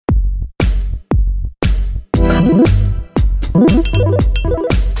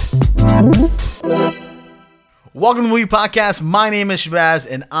Welcome to the Movie Podcast. My name is Shabazz,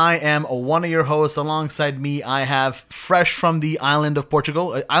 and I am one of your hosts. Alongside me, I have fresh from the island of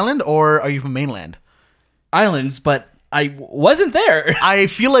Portugal. Island, or are you from mainland? Islands, but I wasn't there. I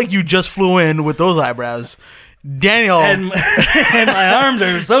feel like you just flew in with those eyebrows. Daniel. And my arms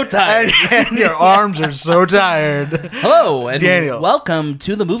are so tired. And your arms are so tired. Hello, and Daniel. welcome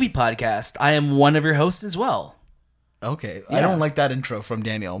to the Movie Podcast. I am one of your hosts as well. Okay, Yeah. I don't like that intro from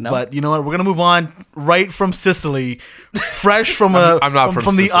Daniel, No? but you know what? We're gonna move on right from Sicily, fresh from I'm not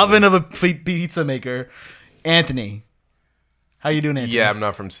from the Sicily. oven of a pizza maker. Anthony, how you doing, Anthony? Yeah, I'm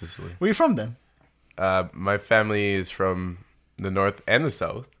not from Sicily. Where you from then? My family is from the north and the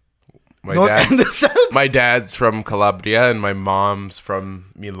south. North and the south. My dad's from Calabria and my mom's from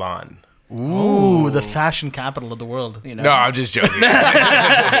Milan. Ooh, the fashion capital of the world. You know, No, I'm just joking. you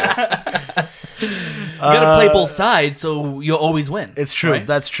gotta play both sides, so you'll always win. It's true. right?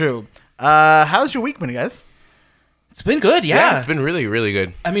 That's true. How's your week been, guys? It's been good. yeah, Yeah, it's been really, really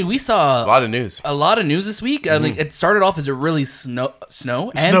good. I mean, we A saw lot of news. a lot of news this week. I mean, it started off as a really snowy.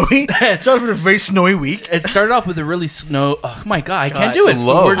 Snowy. Started with a very snowy week. It started off with a really snow. Oh my god, I can't God, do it.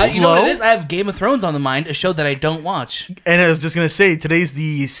 slow. You know what Slow? it is? I have Game of Thrones on the mind, a show that I don't watch. And I was just gonna say, today's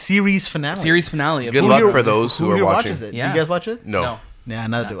the series finale. Series finale. Of Good Who luck here- for those who are here watching. watches it? Yeah. You guys watch it? No. No. Nah,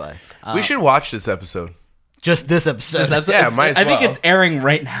 neither do I. We should watch this episode. Just this episode. This episode, Yeah, it's- might as I think well. it's airing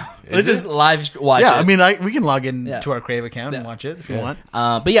right now. Let's it? just live watch Yeah, it. I mean, we can log in Yeah. to our Crave account and Yeah. watch it if you want.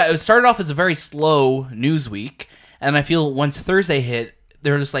 But yeah, it started off as a very slow news week, and I feel once Thursday hit,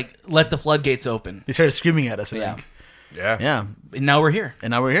 they're just like, let the floodgates open. They started screaming at us, I Yeah. think. Yeah. Yeah. And now we're here.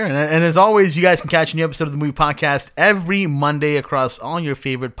 And now we're here. And as always, you guys can catch a new episode of the Movie Podcast every Monday across all your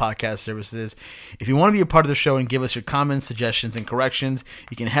favorite podcast services. If you want to be a part of the show and give us your comments, suggestions, and corrections,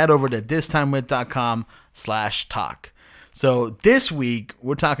 you can head over to thistimewith.com/talk. So this week,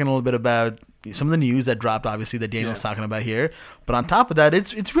 we're talking a little bit about some of the news that dropped, obviously, that Daniel's talking about here. But on top of that,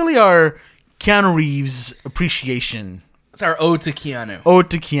 it's really our Keanu Reeves appreciation. It's our ode to Keanu. Ode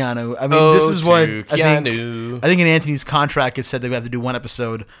to Keanu. I mean, this is what to I Keanu. think in Anthony's contract it said that we have to do one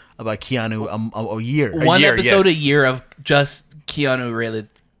episode about Keanu a year. One year, episode yes. a year of just Keanu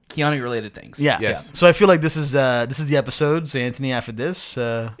related things. Yeah. Yes. So I feel like this is the episode. So Anthony, after this,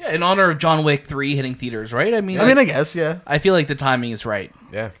 Yeah, in honor of John Wick 3 hitting theaters, right? I mean, I guess, yeah. I feel like the timing is right.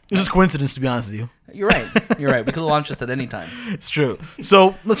 Yeah. It's just coincidence, to be honest with you. You're right. You're right. We could have launched this at any time. It's true.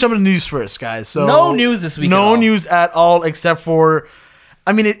 So let's jump into news first, guys. So No news this week at No all. news at all, except for.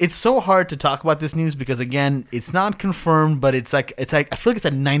 I mean, it's so hard to talk about this news because again, it's not confirmed, but it's like I feel like it's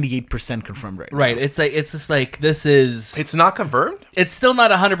at 98% confirmed right now. Right. It's just like this is. It's not confirmed? It's still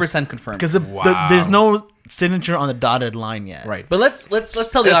not 100% confirmed. Because there's no signature on the dotted line yet. Right. But let's tell the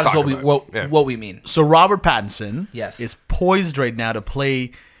Let's audience talk what we about it. Yeah. what we mean. So Robert Pattinson Yes. is poised right now to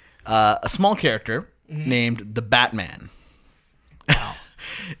play a small character Mm-hmm. named the Batman.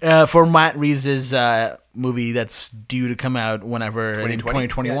 For Matt Reeves' movie that's due to come out whenever in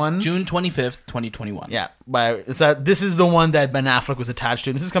 2021. June 25th, 2021. Yeah, this is the one that Ben Affleck was attached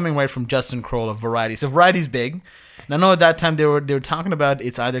to. This is coming right from Justin Kroll of Variety. So Variety's big. And I know at that time they were talking about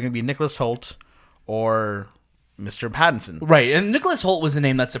it's either going to be Nicholas Hoult or Mr. Pattinson. Right. And Nicholas Hoult was a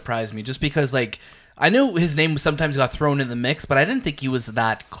name that surprised me just because like I knew his name sometimes got thrown in the mix, but I didn't think he was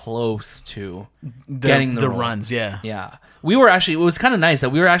that close to getting the role. runs. Yeah, Yeah. It was kind of nice that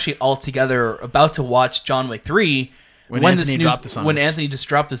we were actually all together about to watch John Wick 3 When Anthony dropped this on us. Anthony just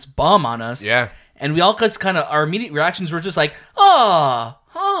dropped this bomb on us. Yeah. And we all just kind of, our immediate reactions were just like, oh.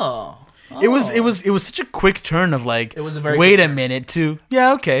 It was such a quick turn of like, It was a very wait quick a minute to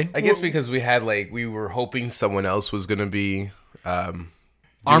yeah, okay. I guess because we were hoping someone else was going to be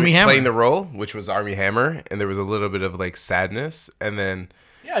Army Hammer. playing the role, which was Army Hammer, and there was a little bit of like sadness, and then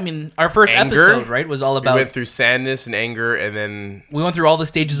Yeah, I mean, our first Anger? episode, right, was all we about... went through sadness and anger, and then We went through all the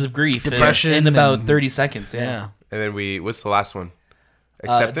stages of grief Depression in about and- 30 seconds. Yeah. what's the last one?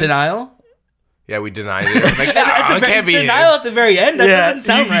 Acceptance. Denial? Yeah, we denied it. Like, no, it can't be. Denial at the very end? That doesn't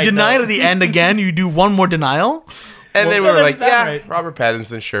sound you right. deny it though. at the end again. You do one more denial. And then we that were like, doesn't sound yeah, right. Robert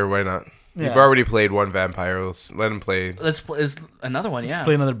Pattinson, sure, why not? Yeah. You've already played one vampire. Let him play. Is another one, yeah.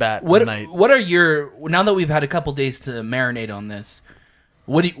 Play another bat What tonight. What are your... Now that we've had a couple days to marinate on this,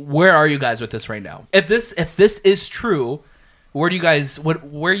 where are you guys with this right now? If this is true, where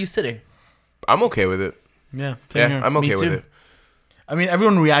are you sitting? I'm okay with it. Yeah, same Yeah, here. I'm okay Me with too. it. I mean,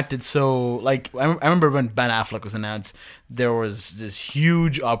 everyone reacted so like I remember when Ben Affleck was announced, there was this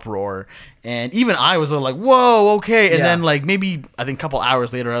huge uproar, and even I was like, "Whoa, okay." And Yeah. then like maybe I think a couple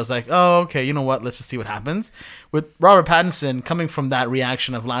hours later, I was like, "Oh, okay, you know what? Let's just see what happens." With Robert Pattinson coming from that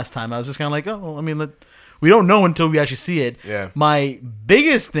reaction of last time, I was just kind of like, "Oh, well, I mean, we don't know until we actually see it." Yeah. My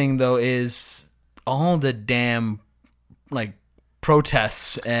biggest thing though is all the damn like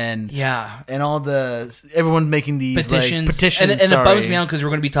protests and all the everyone making these petitions, like, petitions and it bums me out because we're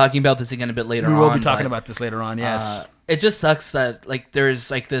going to be talking about this again a bit later. We will be talking about this later on. Yes, it just sucks that like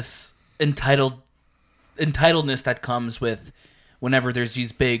there's like this entitledness that comes with whenever there's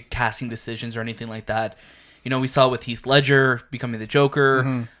these big casting decisions or anything like that. You know, we saw with Heath Ledger becoming the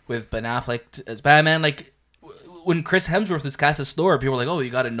Joker, with Ben Affleck as Batman. Like when Chris Hemsworth was cast as Thor, people were like, "Oh,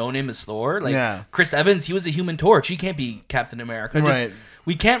 you got a no name as Thor." Like Chris Evans, he was a Human Torch. He can't be Captain America. Right.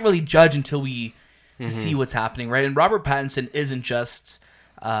 We can't really judge until we see what's happening, right? And Robert Pattinson isn't just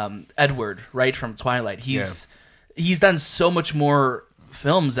Edward, right, from Twilight. He's done so much more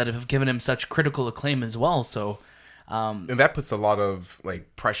films that have given him such critical acclaim as well. So. And that puts a lot of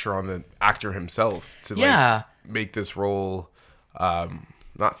like pressure on the actor himself to like make this role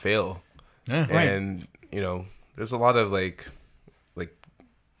not fail. Yeah, and you know, there's a lot of like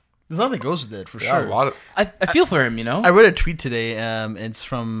there's a lot that goes with it for sure. A lot of I feel for him, you know. I read a tweet today. It's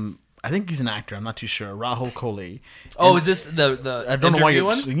from I think he's an actor. I'm not too sure. Rahul Kohli. Oh, is this the I don't know why you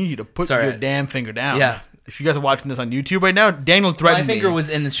one? need to put your damn finger down. Yeah. If you guys are watching this on YouTube right now, Daniel threatened me. My finger was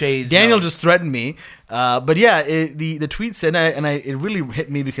in the shades. Daniel just threatened me. But yeah, the tweet said, and it really hit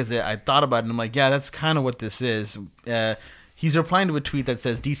me because I thought about it, and I'm like, yeah, that's kind of what this is. He's replying to a tweet that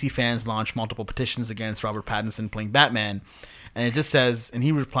says, DC fans launched multiple petitions against Robert Pattinson playing Batman. And it just says, and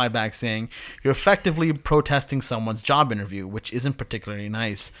he replied back saying, "You're effectively protesting someone's job interview, which isn't particularly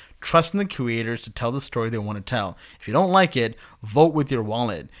nice. Trust in the creators to tell the story they want to tell. If you don't like it, vote with your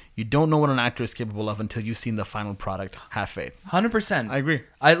wallet. You don't know what an actor is capable of until you've seen the final product. Have faith." 100%. I agree.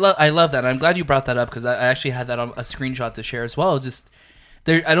 I love that. I'm glad you brought that up because I actually had that on a screenshot to share as well. Just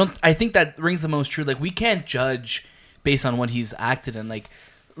there, I think that rings the most true. Like we can't judge based on what he's acted in. Like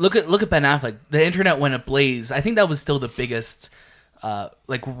look at Ben Affleck. The internet went ablaze. I think that was still the biggest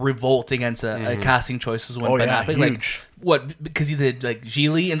like revolt against a casting choices when Ben Affleck, huge. like what, because he did like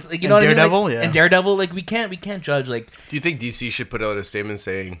Gigli and like, you know what Daredevil, I mean? Like, yeah. And Daredevil, like we can't judge. Like, do you think DC should put out a statement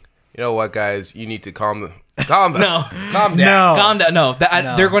saying, "You know what, guys, you need to calm down. No. Calm down. No. Calm down. No,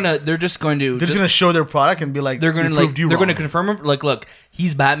 No. they're just going to show their product and be like, they're going to to confirm him. Like, look,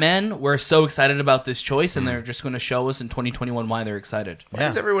 he's Batman. We're so excited about this choice, and they're just going to show us in 2021 why they're excited. Why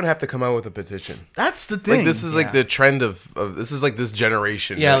does everyone have to come out with a petition? That's the thing. Like this is like the trend of this is like this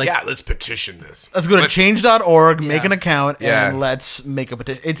generation. Yeah, like, like- let's petition this. Let's go to change.org, make an account, Yeah. and let's make a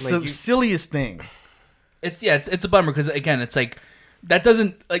petition. It's Like the silliest thing. It's a bummer because again, it's like that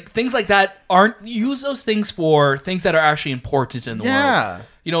doesn't like things like that aren't use those things for things that are actually important in the world.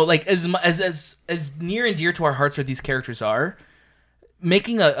 You know, like as near and dear to our hearts as these characters are,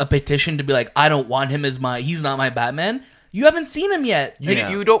 making a petition to be like, I don't want him as he's not my Batman. You haven't seen him yet.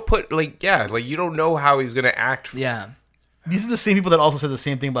 You don't put like you don't know how he's gonna act. Yeah. These are the same people that also said the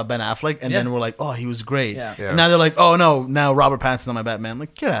same thing about Ben Affleck, and then we're like, "Oh, he was great." Yeah. And now they're like, "Oh no, now Robert Pattinson's not my Batman."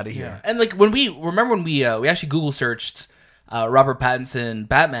 Like, get out of here. And like when we actually Google searched Robert Pattinson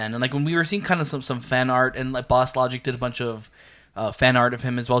Batman, and like when we were seeing kind of some fan art, and like Boss Logic did a bunch of fan art of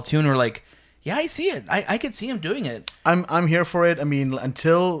him as well too, and we're like, yeah, I see it. I could see him doing it. I'm here for it. I mean,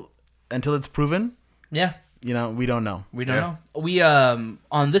 until it's proven, Yeah. you know, we don't know. We don't know. We on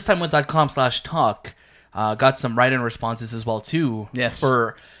thistimewith.com/talk got some write-in responses as well too. Yes.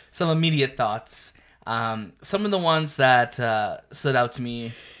 For some immediate thoughts. Some of the ones that stood out to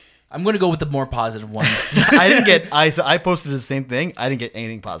me. I'm going to go with the more positive ones. I posted the same thing. I didn't get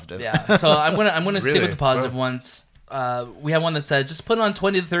anything positive. Yeah. So I'm gonna stick Really? with the positive ones. We have one that said, just put on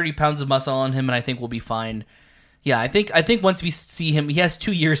 20 to 30 pounds of muscle on him, and I think we'll be fine. Yeah, I think once we see him, he has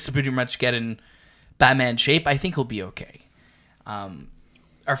 2 years to pretty much get in Batman shape. I think he'll be okay.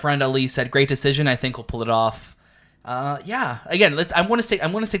 Our friend Ali said, great decision. I think we'll pull it off. Yeah. Again, I want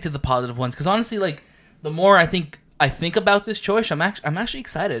to stick to the positive ones because honestly, like the more I think about this choice, I'm actually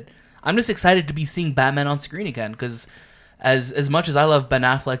excited. I'm just excited to be seeing Batman on screen again because as much as I love Ben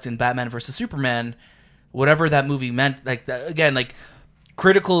Affleck and Batman versus Superman, whatever that movie meant, like again, like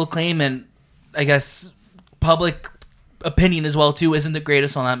critical acclaim and I guess public opinion as well too isn't the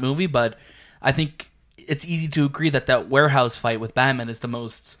greatest on that movie, but I think it's easy to agree that warehouse fight with Batman is the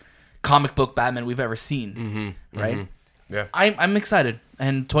most comic book Batman we've ever seen, right? Mm-hmm. Yeah, I'm excited,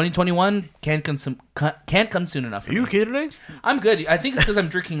 and 2021 can't come soon enough. Are you okay today? I'm good. I think it's because I'm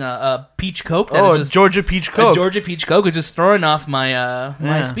drinking a peach Coke. Georgia Peach Coke. Georgia Peach Coke is just throwing off my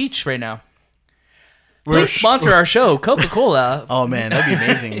my speech right now. Please sponsor our show, Coca-Cola. Oh man, that'd be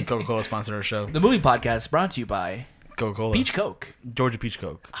amazing. Coca-Cola sponsor our show. The movie podcast brought to you by Coca-Cola. Peach Coke. Georgia Peach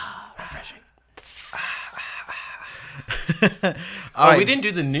Coke. Refreshing. We didn't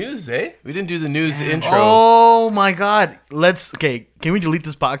do the news, eh? We didn't do the news intro. Oh my God! Can we delete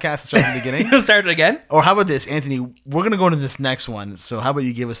this podcast and start from the beginning? Start it again? Or how about this, Anthony? We're gonna go into this next one. So how about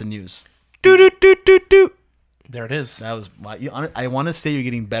you give us the news? Do. There it is. That was. I want to say you're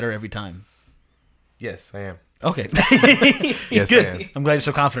getting better every time. Yes, I am. Okay. Yes, Good. I am. I'm glad you're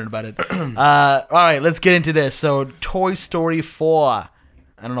so confident about it. All right, let's get into this. So, Toy Story 4.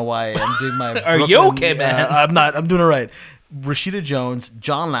 I don't know why I'm doing my. Are you okay, man? I'm not. I'm doing it right. Rashida Jones,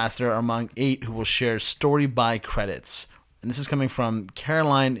 John Lasseter are among 8 who will share story by credits. And this is coming from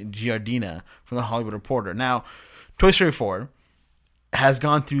Caroline Giardina from The Hollywood Reporter. Now, Toy Story 4 has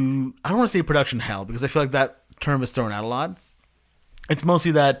gone through, I don't want to say production hell, because I feel like that term is thrown out a lot. It's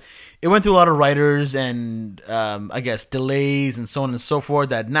mostly that it went through a lot of writers and, I guess, delays and so on and so forth,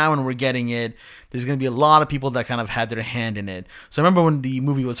 that now when we're getting it, there's going to be a lot of people that kind of had their hand in it. So I remember when the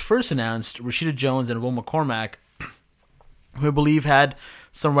movie was first announced, Rashida Jones and Will McCormack, who I believe had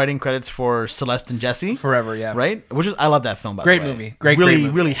some writing credits for Celeste and Jesse. Forever, yeah. Right? I love that film, by Great the way. movie. Great really, movie.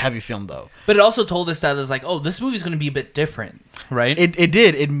 really heavy film, though. But it also told us that it was like, oh, this movie's going to be a bit different, right? It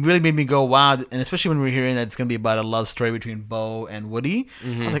did. It really made me go, wow. And especially when we were hearing that it's going to be about a love story between Bo and Woody.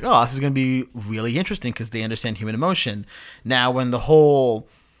 I was like, oh, this is going to be really interesting because they understand human emotion. Now, when the whole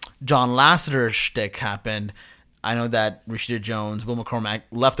John Lasseter shtick happened, I know that Rashida Jones, Will McCormack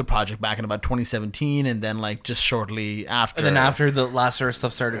left the project back in about 2017, and then like just shortly after. And then after the Lasseter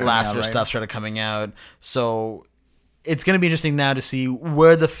stuff started coming out, right? stuff started coming out. So it's going to be interesting now to see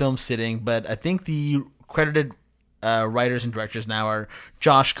where the film's sitting. But I think the credited writers and directors now are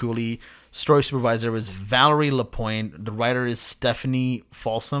Josh Cooley. Story supervisor was Valerie Lapointe. The writer is Stephanie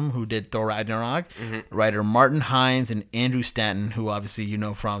Folsom, who did Thor Ragnarok. Writer Martin Hines and Andrew Stanton, who obviously you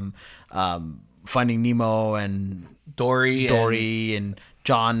know from Finding Nemo and Dory and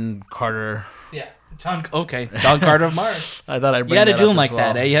John Carter. Yeah. John Carter of Mars. I thought I'd bring You had to that do up him as like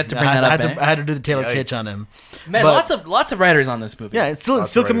that, well. eh? You had to bring that up, I had to do the Taylor Yikes. Kitsch on him. Man, But- lots of writers on this movie. Yeah, it's still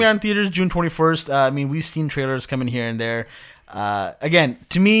Lots of coming out in writers. theaters June 21st. I mean, we've seen trailers coming here and there. Again,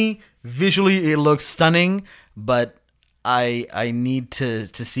 to me, visually it looks stunning, but I need to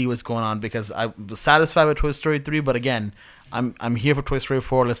see what's going on because I was satisfied with Toy Story 3, but again, I'm here for Toy Story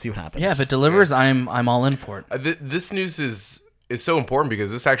 4. Let's see what happens. Yeah, if it delivers, I'm all in for it. This news is so important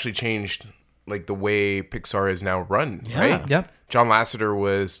because this actually changed like the way Pixar is now run. Yeah. Right? Yep. John Lasseter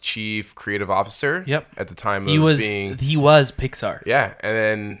was chief creative officer. Yep. At the time He of was being. Pixar. Yeah, and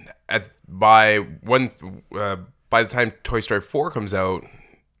then by the time Toy Story 4 comes out,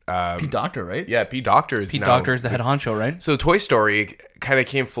 Pete Docter, right? yeah, Pete Docter is Pete now, Docter is the head honcho, right? So Toy Story kind of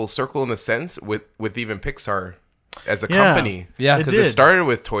came full circle in a sense with even Pixar as a Yeah. company. Yeah. because It it did. started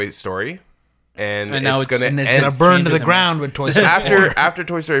with Toy Story, and now it's it's- gonna And it's end gonna burn to the changes ground with Toy Story 4. after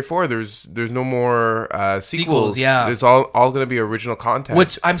Toy Story 4. There's no more sequels. yeah. There's all gonna be original content.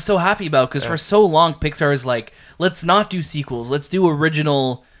 Which I'm so happy about because for so long Pixar is like, let's not do sequels, let's do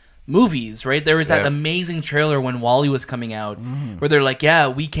original movies, right? There was that Yeah. amazing trailer when Wall-E was coming out where they're like, yeah,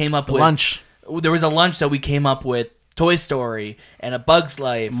 we came up with lunch. There was a lunch that we came up with Toy Story and A Bug's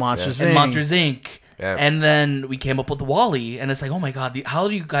Life Monsters and Inc. Monsters Inc. Yeah. And then we came up with Wall-E, and it's like, oh my god, how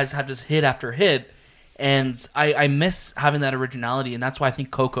do you guys have just hit after hit? And I miss having that originality, and that's why I think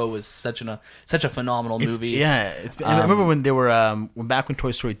Coco was such a phenomenal movie. Yeah, I remember when they were back when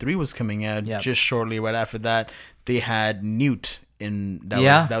Toy Story 3 was coming out. Yep. Just shortly right after that, they had Newt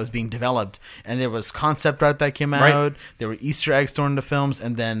Yeah. that was being developed, and there was concept art that came Right. out. There were Easter eggs thrown into films,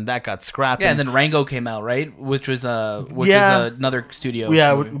 and then that got scrapped. Yeah, and then Rango came out, right? Which was Yeah. another studio.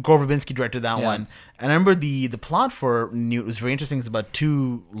 yeah, movie. Gore Verbinski directed that Yeah. one. And I remember the plot for Newt was very interesting. It's about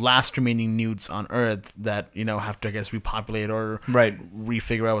 2 last remaining Newts on Earth that have to, I guess, repopulate or Right.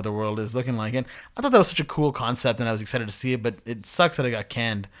 refigure out what the world is looking like. And I thought that was such a cool concept, and I was excited to see it. But it sucks that it got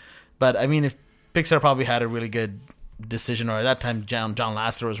canned. But I mean, if Pixar probably had a really good decision, or at that time John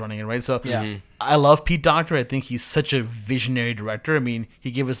Lasseter was running it, right? So Yeah. I love Pete Docter. I think he's such a visionary director. I mean,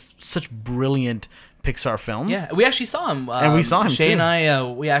 he gave us such brilliant Pixar films. Yeah, we actually saw him. And we saw him, Shay too. and I,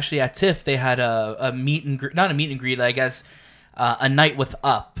 we actually at TIFF, they had a meet and greet, not a meet and greet, I guess, a night with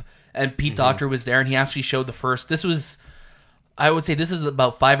Up. And Pete Docter was there, and he actually showed the first. This was, I would say, this is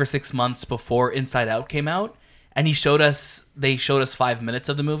about 5 or 6 months before Inside Out came out. And they showed us 5 minutes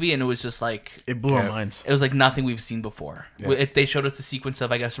of the movie, and it was just like, It blew our Yeah. minds. it was like nothing we've seen before. They showed us the sequence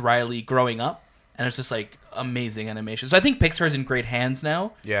of, I guess, Riley growing up, and it's just like amazing animation. So I think Pixar's in great hands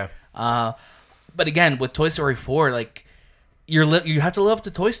now. yeah. But again, with Toy Story 4, like you have to love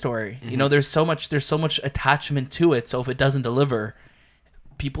the Toy Story. You know, there's so much attachment to it. So if it doesn't deliver,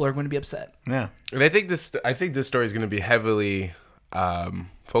 people are going to be upset. Yeah. And I think this story is going to be heavily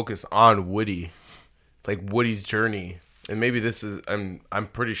focused on Woody, like Woody's journey. And maybe this is I'm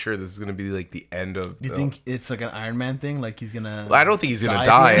pretty sure this is going to be like the end of. Do you think it's like an Iron Man thing? Like he's gonna? Well, I don't think he's gonna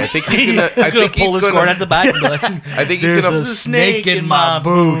die. I think he's gonna. I think pull his cord at the back. And be like, I think There's he's gonna. a snake in my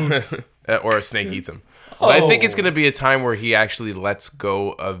boot. Or a snake eats him. But I think it's gonna be a time where he actually lets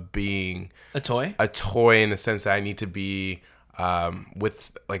go of being a toy. A toy in the sense that I need to be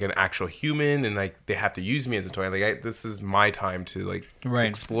with like an actual human, and like they have to use me as a toy. Like this is my time to like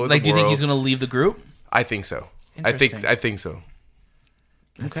explore. Like, the do you think world. he's gonna leave the group? I think so. I think so.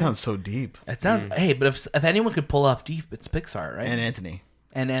 That sounds so deep. It sounds. Hey, but if anyone could pull off deep, it's Pixar, right? And Anthony.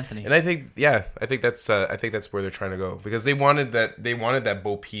 And I think that's where they're trying to go, because they wanted that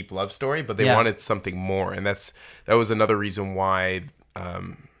Bo Peep love story, but they wanted something more, and that was another reason why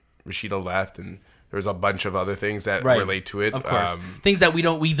Rashida left, and there's a bunch of other things that relate to it. Of course, things that we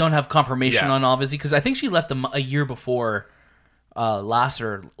don't have confirmation on, obviously, because I think she left a year before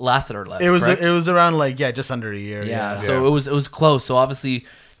Lasseter left. It was around like just under a year. Yeah, so it was close. So obviously,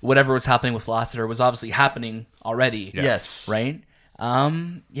 whatever was happening with Lasseter was obviously happening already. Yeah. Yes. Right.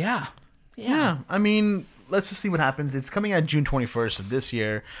 Yeah. I mean, let's just see what happens. It's coming out June 21st of this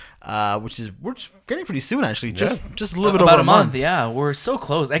year, which is we're getting pretty soon actually. Just a little bit about over a month. Yeah, we're so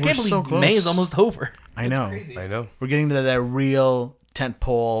close. I can't believe May is almost over. I know. Crazy. I know. We're getting to that real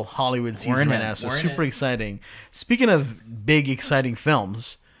tentpole Hollywood season right now, so super exciting. Speaking of big exciting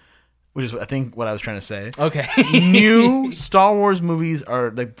films, which is I think what I was trying to say. Okay. New Star Wars movies are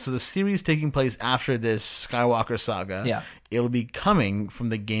the series taking place after this Skywalker saga. Yeah. It'll be coming from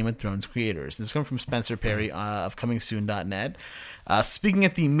the Game of Thrones creators. This is coming from Spencer Perry of ComingSoon.net. Speaking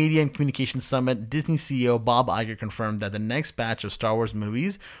at the Media and Communications Summit, Disney CEO Bob Iger confirmed that the next batch of Star Wars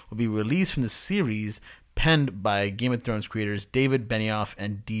movies will be released from the series penned by Game of Thrones creators David Benioff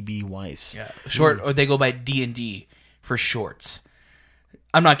and D.B. Weiss. Yeah, or they go by D&D for shorts.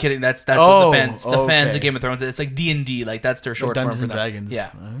 I'm not kidding. That's what the fans of Game of Thrones. It's like D&D. Like that's their short form for Dungeons and Dragons.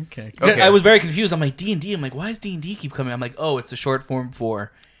 Yeah. Okay. I was very confused. I'm like D&D. I'm like, why does D&D keep coming? I'm like, oh, it's a short form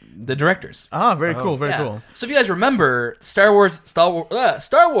for the directors. Very cool. Very cool. So if you guys remember, Star Wars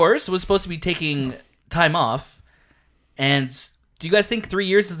was supposed to be taking time off, and do you guys think 3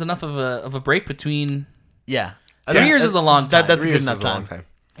 years is enough of a break between? Yeah. 3 years is a long time. That's 3 good years enough is a long time.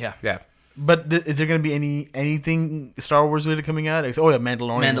 time. Yeah. But is there going to be anything Star Wars related coming out?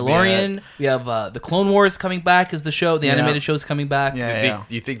 Mandalorian. Mandalorian. We have the Clone Wars coming back as the show. The animated show is coming back. Yeah.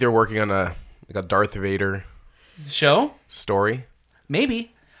 Do you think they're working on a Darth Vader show story?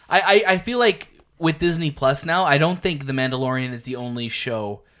 Maybe. I feel like with Disney Plus now, I don't think The Mandalorian is the only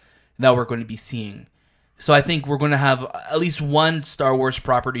show that we're going to be seeing. So I think we're going to have at least one Star Wars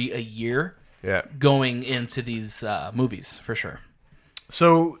property a year going into these movies, for sure.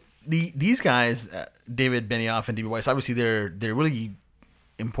 So these guys, David Benioff and D.B. Weiss, obviously they're really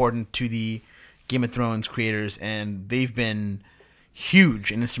important to the Game of Thrones creators, and they've been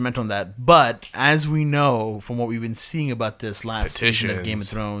huge and instrumental in that. But as we know from what we've been seeing about this last season of Game of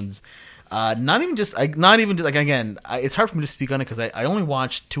Thrones, not even just again, it's hard for me to speak on it because I only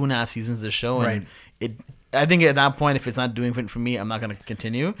watched 2.5 seasons of the show, and I think at that point, if it's not doing it for me, I'm not going to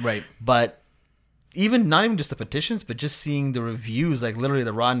continue. Right. But not even just the petitions, but just seeing the reviews, like literally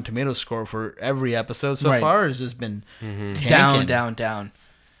the Rotten Tomatoes score for every episode so far has just been down.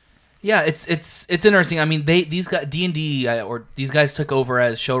 Yeah, it's interesting. I mean, these guys D&D or these guys took over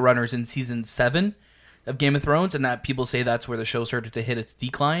as showrunners in season 7 of Game of Thrones, and that people say that's where the show started to hit its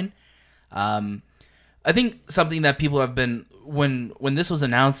decline. I think something that people have been when this was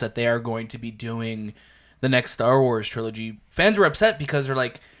announced that they are going to be doing the next Star Wars trilogy, fans were upset because they're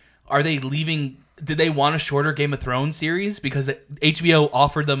like, are they leaving? Did they want a shorter Game of Thrones series? Because HBO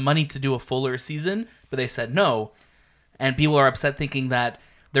offered them money to do a fuller season, but they said no. And people are upset thinking that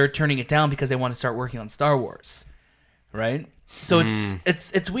they're turning it down because they want to start working on Star Wars. Right? So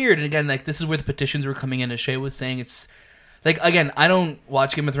it's weird. And again, like this is where the petitions were coming in, as Shay was saying. It's like, again, I don't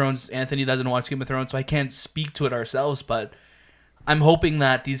watch Game of Thrones. Anthony doesn't watch Game of Thrones, so I can't speak to it ourselves, but I'm hoping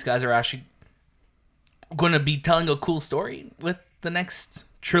that these guys are actually going to be telling a cool story with the next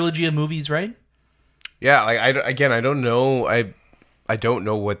trilogy of movies, right? Yeah, like I don't know. I don't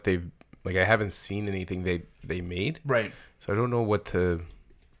know what they like. I haven't seen anything they made, right? So I don't know what to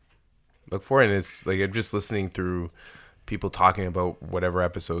look for. And it's like I'm just listening through people talking about whatever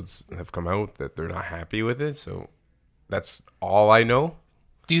episodes have come out that they're not happy with it. So that's all I know.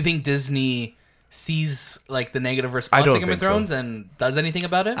 Do you think Disney sees like the negative response to Game of Thrones and does anything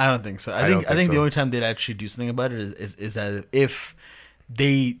about it? I don't think so. I think the only time they'd actually do something about it is that if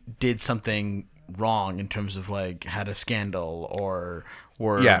they did something wrong in terms of like had a scandal or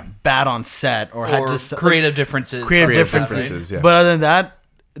were bad on set or had just creative differences. Creative differences. Right? Yeah. But other than that,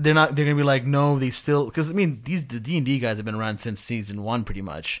 they're gonna be like, no, they still, because I mean the D&D guys have been around since season 1 pretty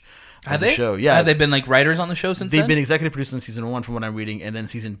much. Have the they? Show. Yeah. Have they been like writers on the show since They've then? been executive producers in season 1 from what I'm reading, and then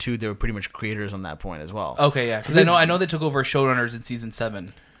season 2 they were pretty much creators on that point as well. Okay, yeah, because I know they took over showrunners in season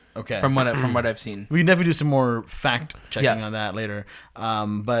 7. Okay. From what I've seen. We can definitely do some more fact checking on that later.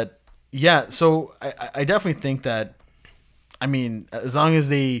 But yeah, so I definitely think that, I mean, as long as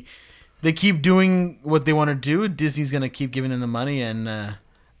they keep doing what they want to do, Disney's gonna keep giving them the money, and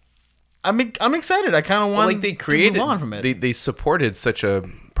I'm excited. I kind of want they created, to move on from it. They supported such a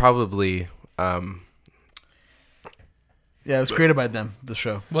probably. Yeah, it was created by them. The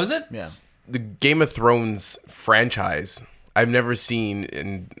show Was it? Yeah. The Game of Thrones franchise. I've never seen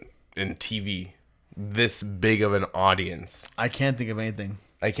in TV this big of an audience. I can't think of anything.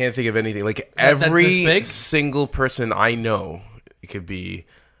 I can't think of anything. Like That's every this big? single person I know, it could be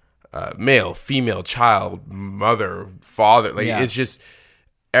male, female, child, mother, father. Like it's just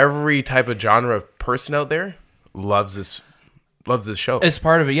every type of genre of person out there loves this show. It's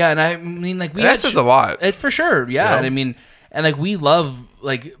part of it, yeah. And I mean, like that says a lot. It's for sure, yeah. You know? And I mean, and like we love,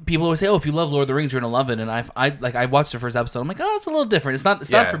 like people always say, oh, if you love Lord of the Rings, you're gonna love it. And I watched the first episode. I'm like, oh, it's a little different.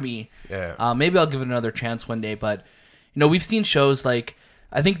 It's not for me. Yeah. Maybe I'll give it another chance one day. But we've seen shows like,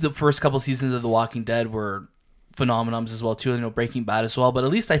 I think the first couple seasons of The Walking Dead were phenomenons as well too. Breaking Bad as well. But at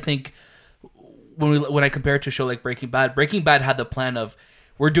least I think when I compare it to a show like Breaking Bad had the plan of,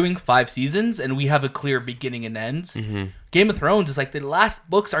 we're doing 5 seasons and we have a clear beginning and ends. Mm-hmm. Game of Thrones is like the last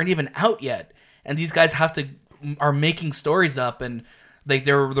books aren't even out yet, and these guys are making stories up, and like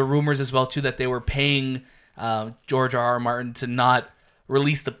there were the rumors as well too that they were paying George R.R. Martin to not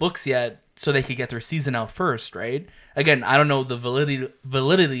release the books yet so they could get their season out first, right? Again, I don't know the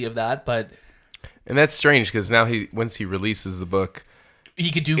validity of that, but and that's strange because now once he releases the book, he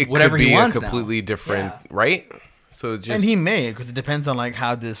could do whatever he wants. It could be a completely different, right? So and he may, because it depends on like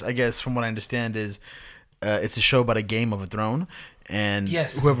how this. I guess from what I understand is, it's a show about a game of a throne, and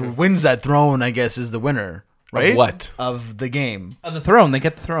whoever wins that throne, I guess, is the winner, right? Of what? Of the game of the throne. They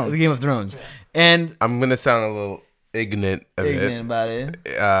get the throne. The Game of Thrones, and I'm gonna sound a little ignorant about it.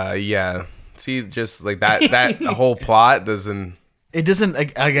 Yeah. See, just like that whole plot doesn't. It doesn't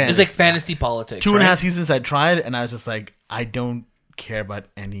again. It's like fantasy politics. 2.5 seasons I tried, and I was just like, I don't care about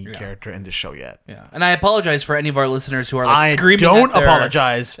any character in the show yet. Yeah, and I apologize for any of our listeners who are like screaming.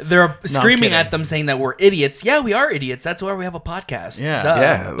 Apologize. They're screaming at them saying that we're idiots. Yeah, we are idiots. That's why we have a podcast. Yeah, Duh.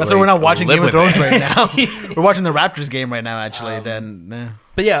 yeah. That's why we're not watching Game of Thrones right now. We're watching the Raptors game right now, actually.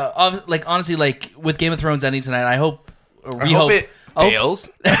 But yeah, honestly, like with Game of Thrones ending tonight, I hope it fails.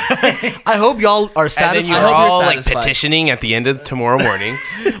 I hope y'all are satisfied. And then you're all like petitioning at the end of tomorrow morning.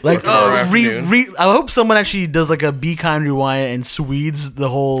 Like, I hope someone actually does like a Be Kind Rewind and Swedes the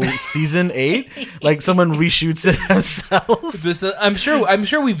whole season 8. Like someone reshoots it themselves. I'm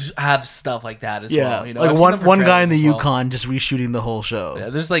sure we have stuff like that as well. Like one guy in the Yukon just reshooting the whole show.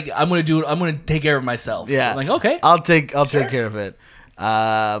 Yeah, there's like I'm gonna take care of myself. Yeah, I'm like okay, I'll take care of it.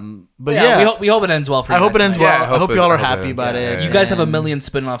 But we hope it ends well for you. I hope it ends well. Yeah, I hope y'all are happy about it. You guys have a million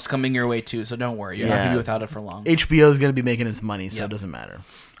spin-offs coming your way too, so don't worry. You're not going to be without it for long. HBO is going to be making its money, so it doesn't matter.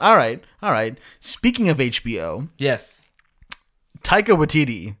 All right. Speaking of HBO, yes, Taika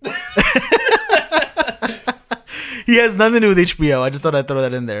Waititi. He has nothing to do with HBO. I just thought I'd throw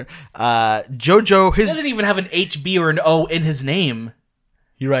that in there. JoJo, he doesn't even have an HB or an O in his name.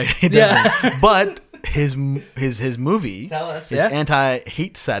 You're right. He doesn't. But his movie, his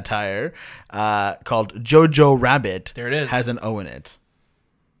anti-hate satire called Jojo Rabbit, there it is, has an O in it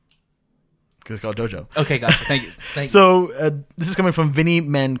because it's called Jojo. Okay, gotcha. Thank you. So this is coming from Vinny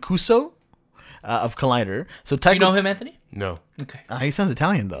Mancuso of Collider. So do you know him, Anthony? No. Okay. He sounds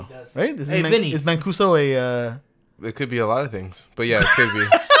Italian though, right? Vinny. Is Mancuso a? It could be a lot of things, but yeah, it could be.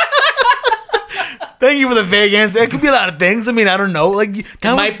 Thank you for the vague answer. It could be a lot of things. I mean, I don't know. Like it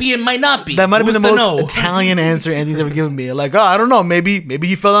might be and might not be. That might have been the most Italian answer Anthony's ever given me. Like, I don't know. Maybe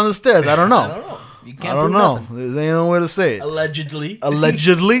he fell down the stairs. I don't know. You can't. I don't know. There's no way to say it. Allegedly.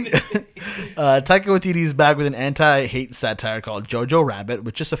 Taika Waititi is back with an anti-hate satire called Jojo Rabbit,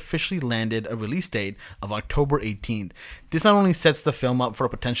 which just officially landed a release date of October 18th. This not only sets the film up for a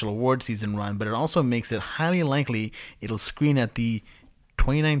potential award season run, but it also makes it highly likely it'll screen at the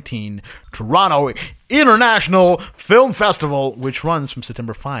 2019 Toronto International Film Festival, which runs from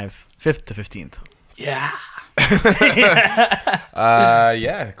September 5th to 15th. Yeah.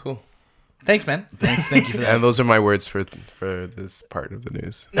 Yeah, cool. Thanks, man. Thank you for that. And those are my words for this part of the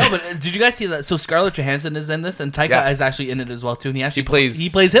news. No, but did you guys see that? So Scarlett Johansson is in this, and Taika is actually in it as well too. And he actually plays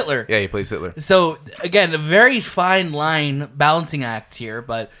Hitler. Yeah, he plays Hitler. So again, a very fine line balancing act here,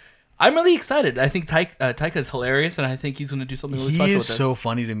 but I'm really excited. I think Taika is hilarious, and I think he's going to do something really special He with is this. so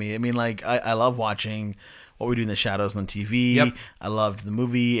funny to me. I mean, like, I love watching What We Do in the Shadows on TV. Yep. I loved the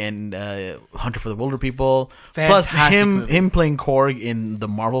movie and Hunter for the Wilder People. Fantastic Plus movie. him playing Korg in the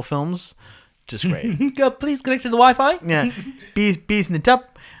Marvel films, just great. Please connect to the Wi-Fi. Yeah, peace in the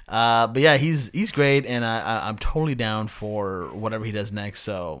top. But yeah, he's great, and I'm totally down for whatever he does next.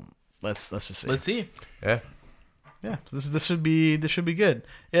 So let's just see. Let's see. Yeah, so this should be good.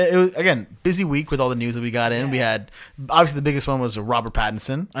 Yeah, it was, again, busy week with all the news that we got in. We had obviously the biggest one was Robert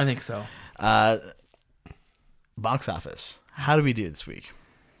Pattinson. I think so. Box office. How do we do this week?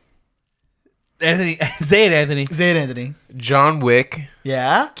 Anthony, say it, Anthony. Say it, Anthony. John Wick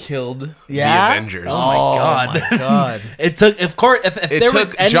Yeah, Killed. yeah. The Avengers. Oh my God. my god. It took, of course, if there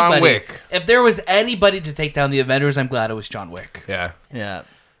was took anybody, John Wick. if there was anybody to take down the Avengers, I'm glad it was John Wick. Yeah. Yeah,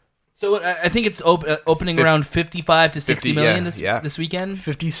 So I think it's opening around 55 to 60 million this weekend.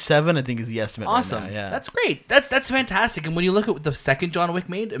 57 I think is the estimate. Awesome. Right now. Yeah, That's great. That's fantastic. And when you look at what the second John Wick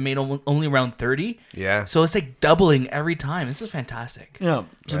made, it made only around 30. Yeah. So it's like doubling every time. This is fantastic. So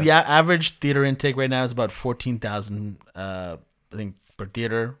the average theater intake right now is about 14,000. I think per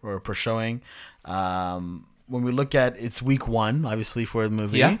theater or per showing. When we look at it's week one, obviously for the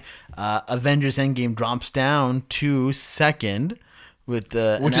movie, Avengers Endgame drops down to second. With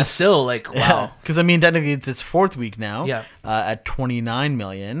Which is still like, wow. Because I mean, technically it's its fourth week now. Yeah. At 29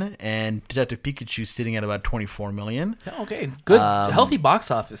 million, and Detective Pikachu sitting at about 24 million. Okay, good, healthy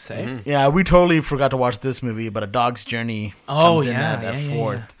box office, say. Mm-hmm. Yeah, we totally forgot to watch this movie, but A Dog's Journey comes in yeah, at yeah,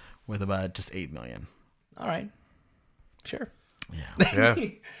 fourth yeah. with about just 8 million. All right, sure. Yeah.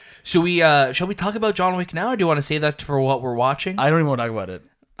 Shall we talk about John Wick now, or do you want to save that for what we're watching? I don't even want to talk about it.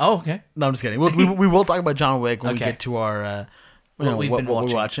 Oh, okay. No, I'm just kidding. We will talk about John Wick when we Okay. get to our What we've been what we're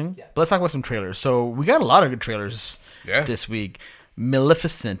watching. watching. Yeah. But let's talk about some trailers. So we got a lot of good trailers this week.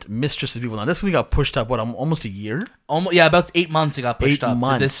 Maleficent, Mistress of Evil. Now this movie got pushed up almost a year. Almost, yeah, about 8 months it got pushed 8 up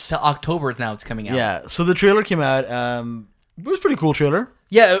months. to October. Now it's coming out. Yeah. So the trailer came out. It was a pretty cool trailer.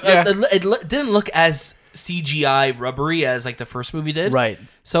 Yeah, Yeah. It didn't look as CGI rubbery as like the first movie did. Right.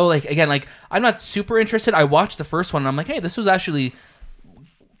 So like again, like I'm not super interested. I watched the first one and I'm like, hey, this was actually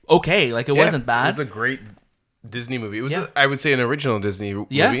okay. Like it wasn't bad. It was a great Disney movie. It was, Yeah. I would say, an original Disney movie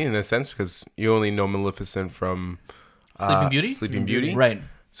Yeah. in a sense, because you only know Maleficent from Sleeping Beauty? Sleeping Beauty. Right.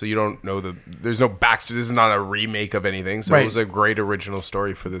 So you don't know there's no backstory. This is not a remake of anything. So Right. it was a great original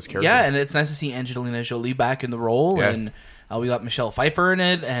story for this character. Yeah, and it's nice to see Angelina Jolie back in the role, Yeah. and we got Michelle Pfeiffer in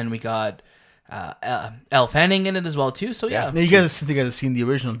it, and we got Elle Fanning in it as well too. So yeah, Now, since you guys have seen the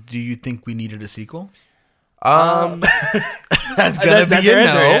original, do you think we needed a sequel? That's gonna That's be your a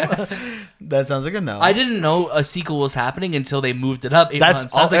answer, no. That sounds like a no. I didn't know a sequel was happening until they moved it up 8 That's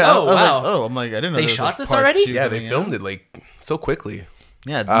months. I was like, oh wow, I'm like, I didn't know They there was shot a this part already? two Yeah, they coming filmed out. it like so quickly.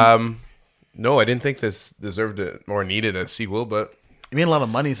 Yeah, No, I didn't think this deserved it or needed a sequel, but it made a lot of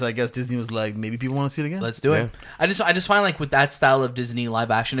money, so I guess Disney was like, maybe people want to see it again. let's do it. I just find like with that style of Disney live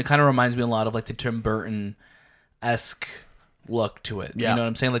action, it kind of reminds me a lot of like the Tim Burton-esque look to it. Yeah. You know what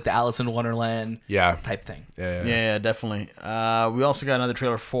I'm saying? Like the Alice in Wonderland yeah. type thing. Yeah, definitely. We also got another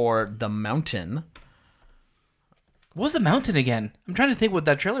trailer for The Mountain. What was The Mountain again? I'm trying to think what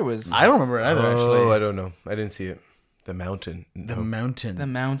that trailer was. I don't remember it either, Oh, actually. I don't know. I didn't see it. The Mountain. The No, Mountain. The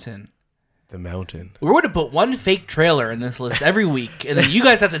Mountain. The Mountain. We're going to put one fake trailer in this list every week, and then you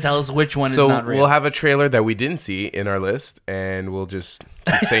guys have to tell us which one So is not real. we'll have a trailer that we didn't see in our list, and we'll just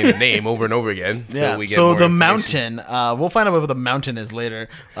keep saying the name over and over again. Yeah. We get So more The information. Mountain. We'll find out what The Mountain is later.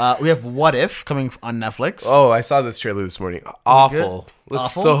 We have What If coming on Netflix. Oh, I saw this trailer this morning. Awful.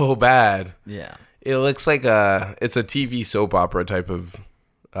 Looks Awful? so bad. Yeah. It looks like it's a TV soap opera type of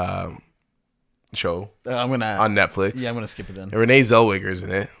show I'm gonna on Netflix. Yeah, I'm gonna skip it then. And Renee Zellweger's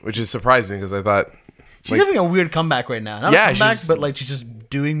in it, which is surprising because I thought, She's having a weird comeback right now. Not Yeah, a comeback, she's- but like she's just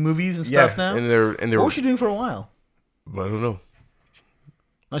doing movies and stuff now. and they're What was she doing for a while? I don't know.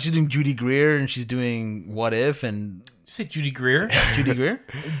 Now she's doing Judy Greer and she's doing What If and Did you say Judy Greer? Judy Greer.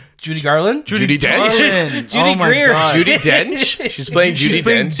 Judy Garland? Judy Dench? Garland. Judy Oh my Greer. God. Judy Dench. She's playing She's Judy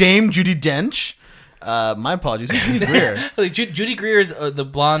playing Dench. Dame Judy Dench. My apologies, Judy Greer. Like, Judy Greer is the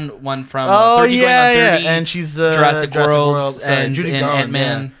blonde one from Oh 30 yeah, Going on yeah, 30, and she's Jurassic World, Sorry, and Judy in Garland,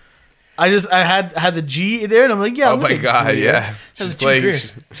 Ant-Man. yeah. I had the G there, and I'm like, yeah. Oh I'm gonna my say god, Greer. yeah. That was She's Judy playing. Greer.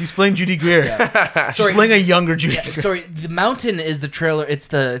 She's playing Judy Greer. She's Sorry. playing a younger Judy. Yeah, Greer. sorry, The Mountain is the trailer.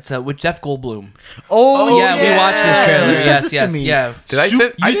 It's with Jeff Goldblum. Oh Yeah, we watched this trailer. You sent Yes, this to yes, me. yeah. Did I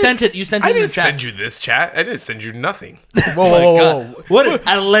send? You sent it. You sent it I in the didn't chat. send you this chat. I didn't send you nothing. Whoa. What?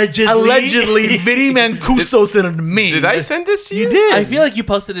 Allegedly. Allegedly, Vinny Mancuso sent it to me. Did I send this to you? You did. I feel like you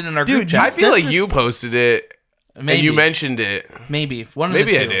posted it in our group Dude, chat. I feel like sent you this- posted it Maybe. and you mentioned it. Maybe one of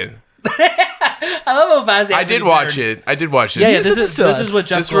Maybe the I two. did. I love how fast I did watch it. Yeah, this is what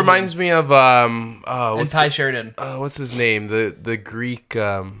Jeff This told me. reminds me of And what's Ty Sheridan. what's his name? The Greek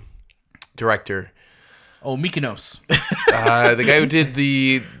director. Oh, Mykonos. The guy who did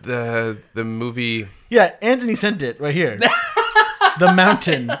the movie. Yeah, Anthony sent it right here. The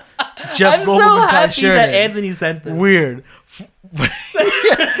Mountain. Jeff I'm Goldblum so and Ty happy Sheridan. that Anthony sent this. Weird.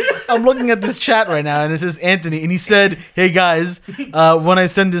 I'm looking at this chat right now, and it says Anthony, and he said, "Hey guys, when I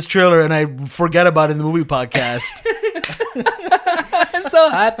send this trailer and I forget about it in the movie podcast, I'm so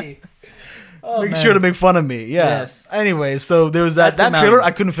happy. Oh, make man. sure to make fun of me." Yeah. Yes. Anyway, so there was that That's the trailer.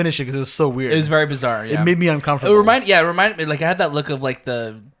 Mountain. I couldn't finish it because it was so weird. It was very bizarre. Yeah. It made me It uncomfortable. reminded me like I had that look of like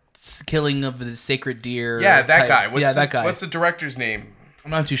the killing of the sacred deer. Yeah, that type. guy. That guy. What's the director's name?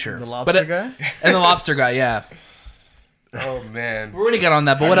 I'm not too sure. The lobster guy. And the lobster guy. Yeah, Oh man. we're gonna get on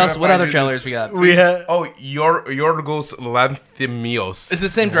that. But what I'm else? gonna What find other you trailers this- we got? We had. Oh, Yorgos Lanthimos. Is it the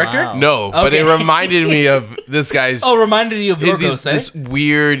same director? Wow. No, but it Okay. reminded me of this guy's. Oh, reminded you of is Yorgos, eh? this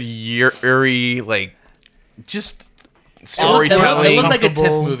weird, eerie, like Just storytelling. It looks like a TIFF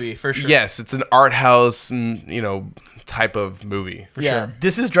Comfortable. movie for sure. Yes, it's an art house, type of movie. for yeah. sure.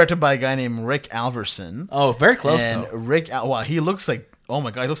 This is directed by a guy named Rick Alverson. Oh, very close and though. wow, he looks like. Oh my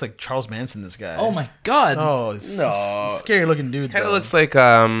god, he looks like Charles Manson. This guy. Oh my god. Oh, it's No. scary looking dude. Kind of though. looks like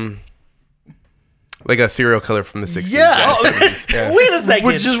a serial killer from the 60s. Yeah. 70s. Yeah. Wait a second.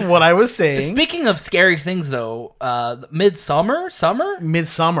 Which is what I was saying. Speaking of scary things, though, Midsummer.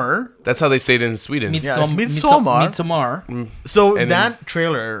 Midsummer. That's how they say it in Sweden. Yeah, it's Midsommar. Midsommar. So And that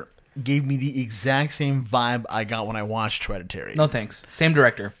trailer gave me the exact same vibe I got when I watched Hereditary. No thanks. Same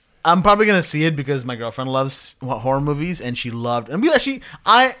director. I'm probably gonna see it because my girlfriend loves horror movies and she loved. And we actually,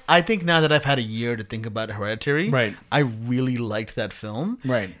 I think now that I've had a year to think about Hereditary, Right. I really liked that film.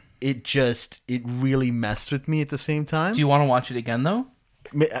 Right. It really messed with me at the same time. Do you want to watch it again though?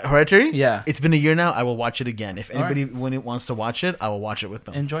 Hereditary? Yeah. It's been a year now. I will watch it again. If All anybody when it wants to watch it, I will watch it with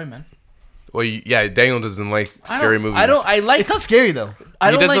them. Enjoy, man. Well, yeah, Daniel doesn't like scary movies. I like. It's not scary though. I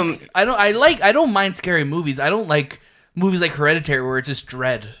don't He like. doesn't- I don't mind scary movies. I don't like movies like Hereditary where it's just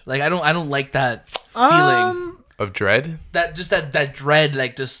dread. Like I don't like that feeling. Of Dread? That dread.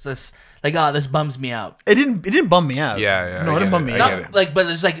 Like just this. Like this bums me out. It didn't bum me out. Yeah, No, I it didn't get bum it, me I out. get Not like, but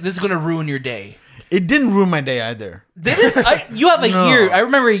it's like this is gonna ruin your day. It didn't ruin my day either. Did it? You have a No. year. I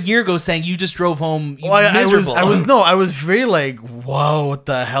remember a year ago saying you just drove home Well, I miserable. I was very like, whoa, what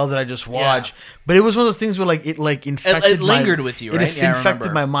the hell did I just watch? But it was one of those things where like it infected. It lingered with you, right? It Yeah, I infected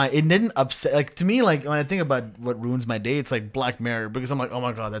remember. my mind. It didn't upset. Like to me, like when I think about what ruins my day, it's like Black Mirror because I'm like, oh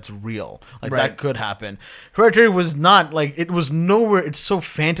my god, that's real. Like Right. that could happen. Hereditary was not like it was nowhere. It's so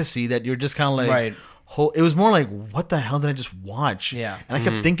fantasy that you're just kind of like. Right. It was more like, what the hell did I just watch? Yeah. and I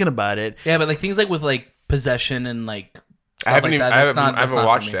kept thinking about it. Yeah, but like things like with like possession and like stuff I haven't like even, that. I That's haven't, not. I haven't that's not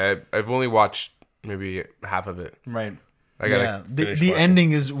watched for me. it. I've only watched maybe half of it. Right. I gotta Yeah, finish the watching.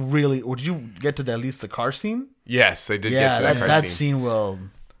 ending is really. Or did you get to at least the car scene? Yes, I did Yeah, get to that car that scene. scene will.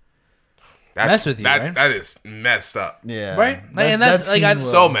 Mess with you, right? That is messed up. Yeah, Right? Like, and that's, like, scene I- will-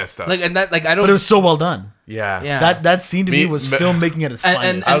 So messed up. Like and that like I don't. But it was so well done. yeah. yeah. That scene to me Me- was me- filmmaking at its And-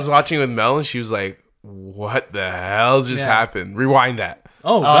 finest. I was watching with Mel and she was like, "What the hell just Yeah. happened? Rewind that."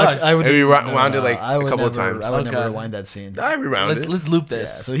 Oh god. I would Maybe rewound it, like, I a would couple of never- times. I would Oh, never God. rewind that scene. I rewound it. let's loop Yeah,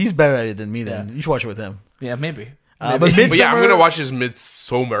 this. so he's better at it than me. Then Yeah. you should watch it with him. Yeah, maybe. But But yeah, I'm Midsommar- gonna watch this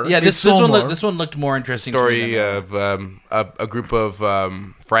Midsommar. Yeah, this one Midsommar. this one looked more interesting. to me Story than of a group of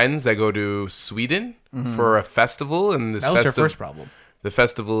friends that go to Sweden for a festival, and this that was her festival. first problem. The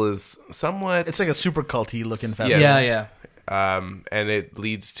festival is somewhat. It's like a super culty looking Yes. festival. Yeah, yeah. and it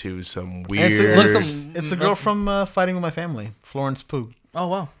leads to some And weird. it's a girl from Fighting with My Family, Florence Pugh. Oh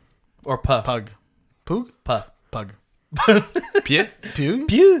wow. Or puh. Pug. Pug? Puh. Pug. Pie? Pugh?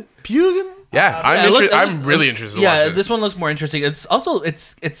 Pew. Pugh? Yeah, Yeah, it looks- I'm really interested. To Yeah, watch this one looks more interesting. It's also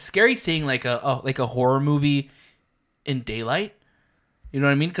it's scary seeing like a horror movie in daylight. You know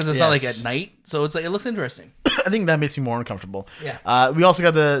what I mean? Because it's not like Yes. at night, so it's like it looks interesting. I think that makes me more uncomfortable. Yeah. We also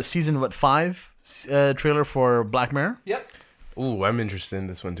got the season 5 trailer for Black Mirror. Yep. Ooh, I'm interested in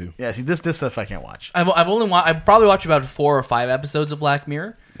this one too. Yeah, see this stuff I can't watch. I've probably watched about 4 or 5 episodes of Black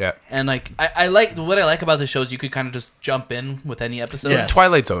Mirror, Yeah, and like I like what I like about the show is you could kind of just jump in with any episode. Yeah. it's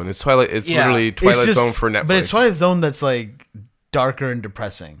Twilight Zone. It's Twilight. It's Yeah. literally Twilight It's just- Zone for Netflix. But it's Twilight Zone that's like darker and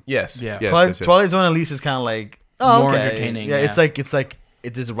depressing. Yes. Yeah. Yes, Twilight, yes, yes. Twilight Zone at least is kind of like More okay. entertaining, Yeah, yeah. it's like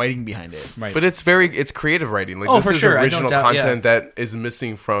there's writing behind it. Right. But it's creative writing. Like Oh, this for is sure. I original don't doubt- yeah. content that is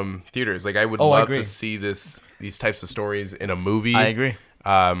missing from theaters. Like I would Oh, I love agree. to see these types of stories in a movie. I agree.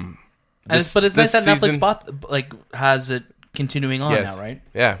 And it's nice that Netflix has it continuing on now, right?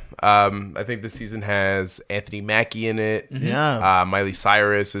 Yeah. I think this season has Anthony Mackie in it. Yeah. Miley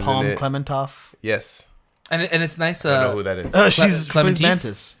Cyrus is Palm in it. Clementoff. Yes. And it's nice. I don't know who that is. She's Clementif?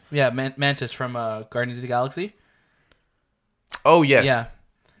 Mantis. Yeah, Mantis from Guardians of the Galaxy. Oh, yes. Yeah.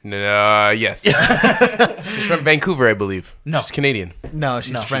 No, yes. She's from Vancouver, I believe. No. She's Canadian. No,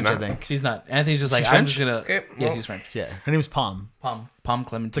 she's French, I not. think. She's not. Anthony's just like, She's I'm French? just gonna. Okay, Yeah, well. she's French. Yeah, her name's Palm. Palm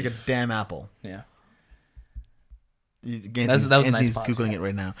Clementif. It's like a damn apple. Yeah. That was a nice Anthony's pause, googling it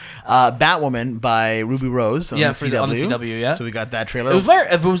right now. Batwoman by Ruby Rose on the CW. on the CW. Yeah. So we got that trailer.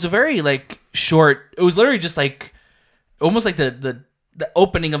 It was a very like short. It was literally just like almost like the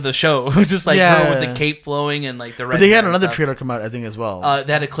opening of the show. It was just like her with the cape flowing and like the red. But they had hair and another stuff. trailer come out, I think, as well.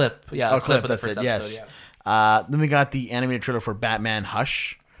 They had a clip. Yeah, a clip of the that's first it. episode. Yes. Yeah. Then we got the animated trailer for Batman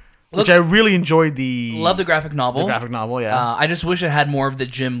Hush, Looks- which I really enjoyed. Love the graphic novel. The graphic novel, yeah. I just wish it had more of the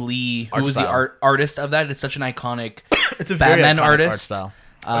Jim Lee, who Art was style. the artist of that. It's such an iconic It's a very Batman iconic artist. art style.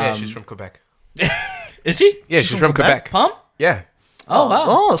 Yeah, she's from Quebec. Is she? Yeah, she's from Quebec. Palm? Yeah. Oh wow.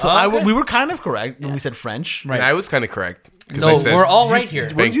 Oh, so okay. we were kind of correct when we said French. And I was kind of correct. 'cause So I said we're all right here.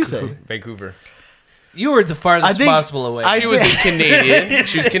 What did you say? Vancouver. You were the farthest I think- possible away. I- She was Canadian.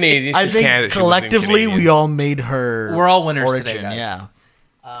 She was Canadian. I She's think Canada. She wasn't collectively Canadian. we all made her. We're all winners origin, today, guys.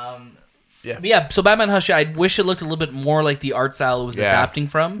 Yeah. But yeah, so Batman Hush, I wish it looked a little bit more like the art style it was Yeah. adapting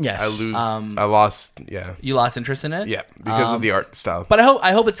from. Yes. I lost. Yeah. You lost interest in it? Yeah. Because of the art style. But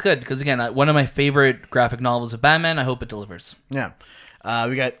I hope it's good because again, one of my favorite graphic novels of Batman. I hope it delivers. Yeah.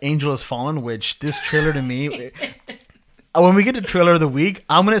 We got Angel Has Fallen, which this trailer to me. When we get to trailer of the week,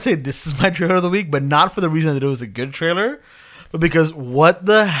 I'm gonna say this is my trailer of the week, but not for the reason that it was a good trailer, but because what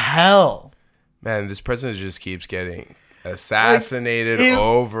the hell? Man, this president just keeps getting assassinated Like,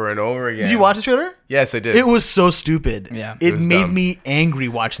 over and over again. Did you watch the trailer? Yes, I did. It was so stupid. Yeah. It was made dumb. me angry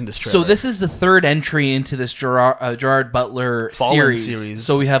watching this trailer. So this is the third entry into this Gerard Butler Fallen series. series.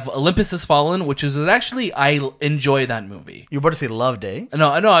 So we have Olympus Has Fallen, which is actually I enjoy that movie. You're about to say Love Day. No,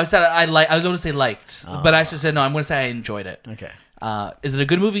 I said I was going to say liked, but I should say no. I'm going to say I enjoyed it. Okay. Is it a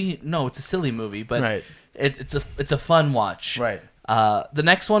good movie? No, it's a silly movie, but Right. it's a fun watch. Right. The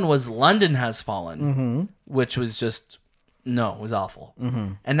next one was London Has Fallen, which was just it was awful.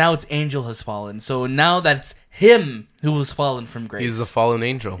 And now it's Angel Has Fallen. So now that's him who was fallen from grace. He's a fallen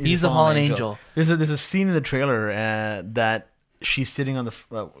angel. He's a fallen angel. There's a scene in the trailer that she's sitting on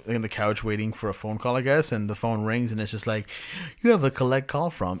the couch waiting for a phone call, I guess, and the phone rings and it's just like, you have a collect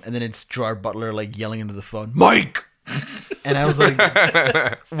call from, and then it's Gerard Butler like yelling into the phone, Mike. And I was like,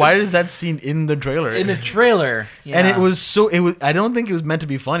 why is that scene in the trailer? In a trailer. Yeah. And it was I don't think it was meant to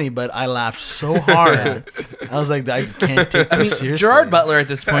be funny, but I laughed so hard. I was like, I can't take this seriously. Gerard Butler at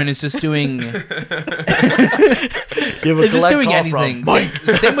this point is just doing You have a is just collect doing call anything. from Mike.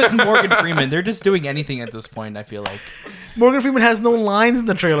 Same with Morgan Freeman. They're just doing anything at this point, I feel like. Morgan Freeman has no lines in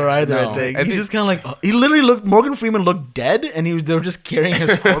the trailer either, No. I think. I He's think- just kind of like, he literally Morgan Freeman looked dead, and they were just carrying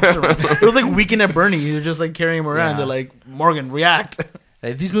his corpse around. It was like Weekend at Bernie. They're just like carrying him around. Yeah. They're like, Morgan, react.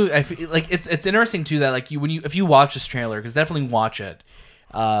 Like, these movies, I feel like it's interesting too that like if you watch this trailer, because definitely watch it.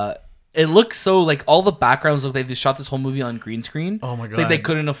 It looks so like all the backgrounds look like they shot this whole movie on green screen. Oh my It's like they God.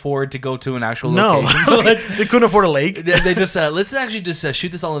 couldn't afford to go to an actual No. location. So They couldn't afford a lake. they just let's actually just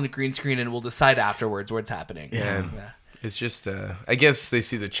shoot this all in a green screen and we'll decide afterwards where it's happening. Yeah. It's just, I guess they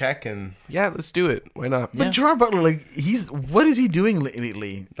see the check and, yeah, let's do it. Why not? But Gerard Butler, like, what is he doing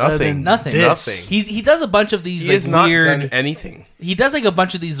lately? Nothing. Other than Nothing. this? Nothing. He does a bunch of these He like has not weird. done anything. He does like a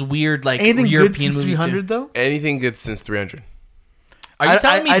bunch of these weird like Anything good European since movies. 300, too. though? Anything good since 300. Are you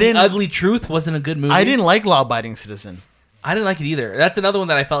telling me I The didn't- Ugly Truth wasn't a good movie? I didn't like Law Abiding Citizen. I didn't like it either. That's another one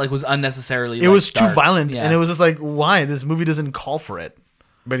that I felt like was unnecessarily. It was too dark. violent, Yeah. and it was just like, why? This movie doesn't call for it.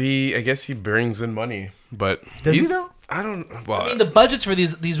 But I guess he brings in money. But Does he, he's- though? I don't, well, I mean, the budgets for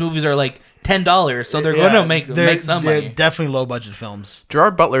these movies are like $10, so they're going to make some they're money. definitely low budget films.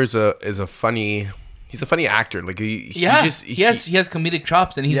 Gerard Butler is a funny actor. Like he Yeah, just, he has comedic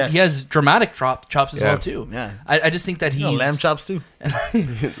chops and he has dramatic chops as Yeah. well too. Yeah. I just think that he's Lamb chops too.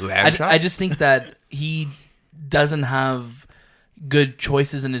 lamb chop? I just think that he doesn't have good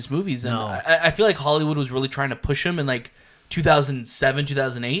choices in his movies, and No. I feel like Hollywood was really trying to push him in like 2007,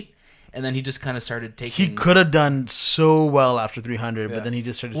 2008, and then he just kind of started taking. He could have done so well after 300, but then he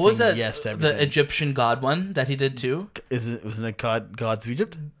just started What was saying that? yes to everything. The Egyptian god one that he did too. Wasn't it Gods of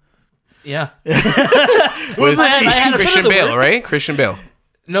Egypt? Yeah. With I had a Christian son of the Bale, words. right? Christian Bale.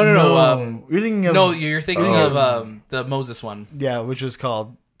 No. You're thinking of No, you're thinking of the Moses one. yeah, which was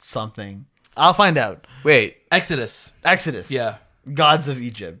called something. I'll find out. Wait, Exodus. Exodus. Yeah. Gods of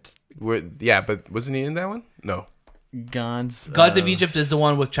Egypt. yeah, but wasn't he in that one? No. Gods Gods of Egypt is the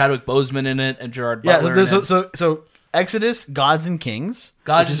one with Chadwick Boseman in it and Gerard Yeah. Butler. in it. So Exodus, Gods and Kings.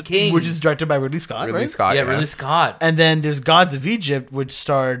 Kings. Which is directed by Ridley Scott, Ridley right? Scott. Yeah, Ridley Scott. And then there's Gods of Egypt, which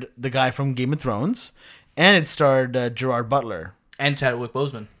starred the guy from Game of Thrones, and it starred Gerard Butler And Chadwick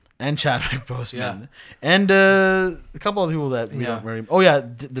Boseman. and Chadwick Boseman, Yeah. and a couple of people that we don't really. Oh yeah,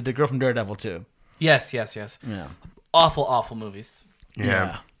 the girl from Daredevil too. Yes. Yeah, Awful movies.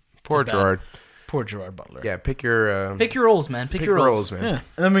 Yeah. Poor bad. Gerard. poor Gerard Butler. Yeah, pick your roles, man. Pick your roles. man. Yeah,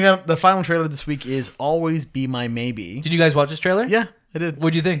 and then we got the final trailer this week is "Always Be My Maybe." Did you guys watch this trailer? Yeah, I did.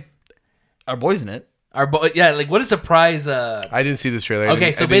 What'd you think? Our boy's in it. Like what a surprise. I didn't see this trailer. Okay,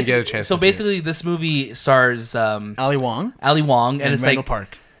 I didn't get a chance. So to see it. basically, this movie stars Ali Wong Ali Wong and it's Randall like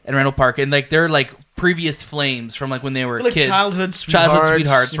Park. and Randall Park, and like they're like previous flames from like when they were They're like kids, childhood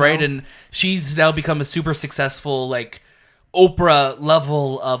sweethearts, you right? know? And she's now become a super successful like Oprah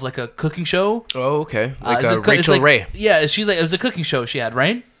level of like a cooking show. Oh, okay. Like It's Rachel like- Ray. Yeah, she's like it was a cooking show she had,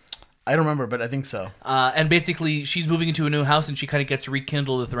 right? I don't remember, but I think so. And basically, she's moving into a new house, and she kind of gets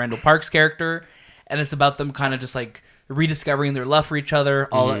rekindled with Randall Park's character, and it's about them kind of just like rediscovering their love for each other,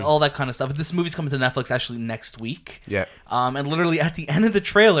 all that kind of stuff. This movie's coming to Netflix actually next week. Yeah. And literally at the end of the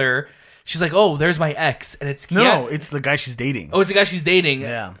trailer, she's like, "Oh, there's my ex," and it's No, it's the guy she's dating. Oh, it's the guy she's dating.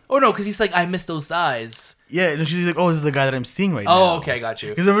 Yeah. Oh no, because he's like, "I miss those thighs." Yeah, and she's like, "Oh, this is the guy that I'm seeing right now." Oh, okay, I got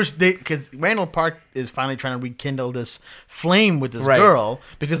you. Because Randall Park is finally trying to rekindle this flame with this Right. girl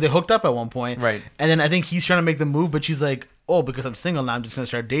because they hooked up at one point, Right. And then I think he's trying to make the move, but she's like, "Oh, because I'm single now, I'm just gonna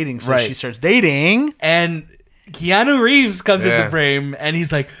start dating." So Right. she starts dating. And Keanu Reeves comes Yeah. into frame, and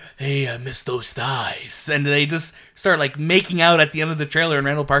he's like, "Hey, I miss those thighs," and they just start like making out at the end of the trailer, and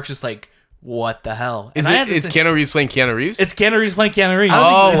Randall Park's just like, "What the hell?" Is And I had to is say- Keanu Reeves playing Keanu Reeves? It's Keanu Reeves playing Keanu Reeves.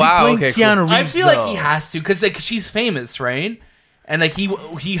 Oh, Is he wow, playing okay, cool. Keanu I Reeves, feel like though? he has to because like she's famous, right? And like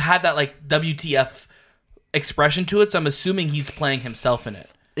he had that like WTF expression to it, so I'm assuming he's playing himself in it.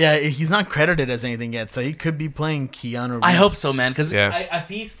 Yeah, he's not credited as anything yet, so he could be playing Keanu Reeves. I hope so, man. Because Yeah. if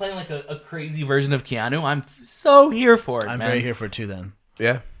he's playing like a crazy version of Keanu, I'm so here for it. I'm man. very here for it too. Then,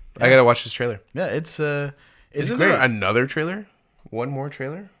 Yeah. I gotta watch this trailer. yeah, it's Isn't great. there another trailer? One more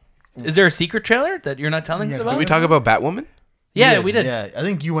trailer? Is there a secret trailer that you're not telling us Yeah, about? Did we talk about Batwoman? Yeah, we did. Yeah, I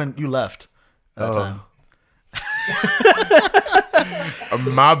think you left at that time.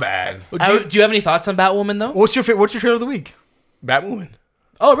 My bad. Do you have any thoughts on Batwoman though? What's your trailer of the week? Batwoman.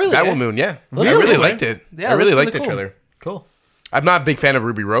 Oh, really? Batwoman, yeah. Looks I really cool, liked man. it. Yeah, I it really looks liked the really cool. trailer. Cool. I'm not a big fan of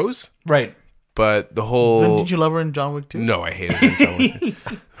Ruby Rose, Right. but the Then whole... did you love her in John Wick 2? No, I hated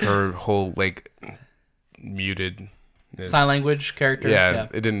her. Her whole, like, muted... Sign language character. Yeah,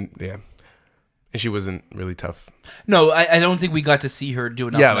 it didn't... Yeah. And she wasn't really tough. No, I don't think we got to see her do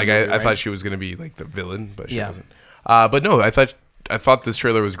enough. Yeah, in like the movie, I right? thought she was going to be, like, the villain, but she Yeah. wasn't. But no, I thought this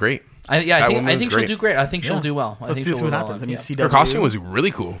trailer was great. I Batwoman was think she'll great. do great. I think she'll do well. I Let's think see she'll what do happens. I mean, yeah. CW. Her costume was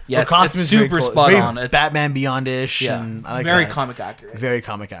really cool. Yeah, Her it's costume is super very cool. spot Very on. It's, Batman Beyond-ish. yeah, And I like very that. comic accurate. Very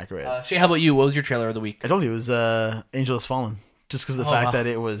comic accurate. Shay, how about you? What was your trailer of the week? I told you it was Angel Has Fallen. Just because the Oh, fact wow. that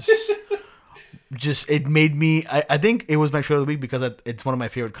it was... Just, it made me... I think it was my trailer of the week because it's one of my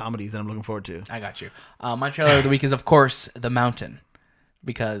favorite comedies that I'm looking forward to. I got you. My trailer of the week is, of course, The Mountain,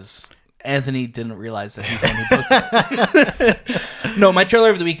 because Anthony didn't realize that he's the one who posted it. No, my trailer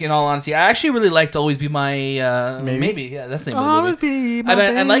of the week, in all honesty, I actually really liked Always Be My... Maybe. Yeah, that's the name of the Always movie. be my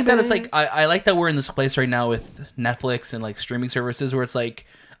And I like that baby. it's like... I like that we're in this place right now with Netflix and like streaming services where it's like,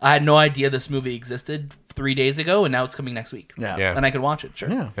 I had no idea this movie existed 3 days ago, and now it's coming next week. Yeah. Yeah. And I could watch it, sure.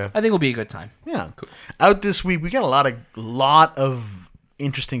 Yeah. Yeah. I think it'll be a good time. Yeah. Out this week, we got a lot of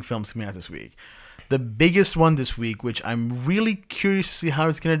interesting films coming out this week. The biggest one this week, which I'm really curious to see how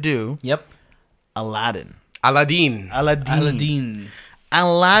it's going to do, Yep. Aladdin. Aladdin.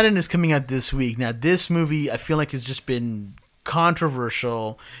 Aladdin is coming out this week. Now, this movie, I feel like, has just been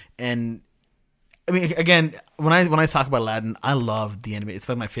controversial. And, I mean, again, when I talk about Aladdin, I love the anime. It's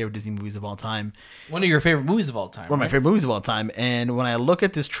one of my favorite Disney movies of all time. One of your favorite movies of all time. One of my favorite movies of all time. And when I look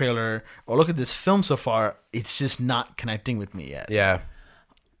at this trailer or look at this film so far, it's just not connecting with me yet. Yeah.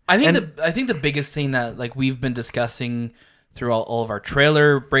 I think the biggest thing that like we've been discussing through all of our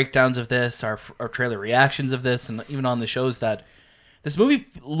trailer breakdowns of this, our trailer reactions of this, and even on the shows, that this movie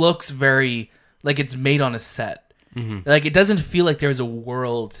looks very like it's made on a set. Mm-hmm. Like it doesn't feel like there's a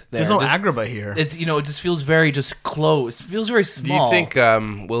world there. There's no Agrabah here. It's it just feels very just close. It feels very Do small. you think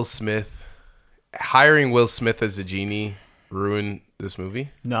hiring Will Smith as the genie ruined this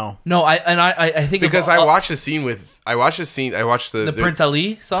movie? No. No, I think Because of, I watched the Prince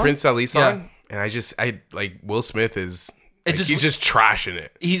Ali song. Prince Ali song, and I like Will Smith is like, just- he's just trashing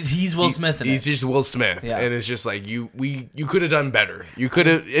it. He's Will Smith in He's it. just Will Smith, Yeah. and it's just like you could have done better. You could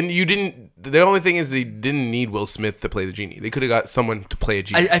have, and you didn't. The only thing is they didn't need Will Smith to play the genie. They could have got someone to play a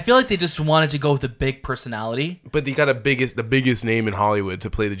genie. I feel like they just wanted to go with a big personality. But they got the biggest name in Hollywood to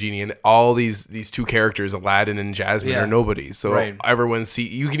play the genie, and all these two characters, Aladdin and Jasmine, are nobody. So everyone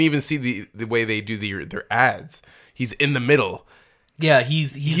you can even see the way they do their ads. He's in the middle. Yeah,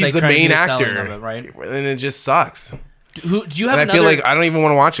 he's like the main actor, of it, right? And it just sucks. Do you have? And I feel like I don't even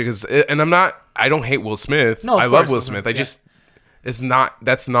want to watch it I don't hate Will Smith. No, I love Will Smith. That's not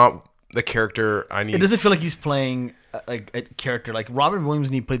the character I need. It doesn't feel like he's playing like a character like Robin Williams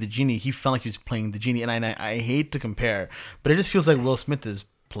when he played the genie. He felt like he was playing the genie, and I hate to compare, but it just feels like Will Smith is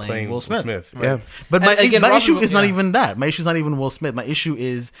playing Will Smith. Right? Yeah, but my issue is not even that. My issue is not even Will Smith. My issue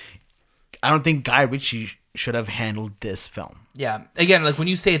is I don't think Guy Ritchie should have handled this film. Yeah. Again, like when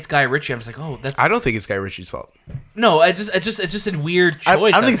you say it's Guy Ritchie, I'm just like, oh, that's. I don't think it's Guy Ritchie's fault. No, it's just a weird choice. I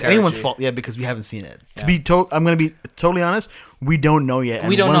don't think it's anyone's fault. Yeah, because we haven't seen it. Yeah. I'm going to be totally honest. We don't know yet. And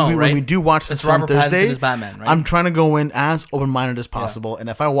we don't know. Right? When we do watch this film Thursday, as Batman, right? I'm trying to go in as open-minded as possible. Yeah. And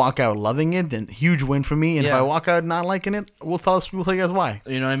if I walk out loving it, then huge win for me. And if I walk out not liking it, we'll tell you guys why.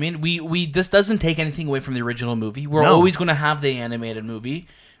 You know what I mean? This doesn't take anything away from the original movie. We're always going to have the animated movie.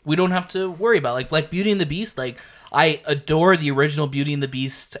 We don't have to worry about like Beauty and the Beast. Like I adore the original Beauty and the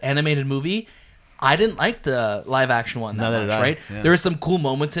Beast animated movie. I didn't like the live action one that much, right? Yeah. There were some cool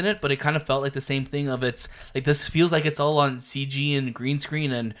moments in it, but it kind of felt like the same thing of it's like this feels like it's all on CG and green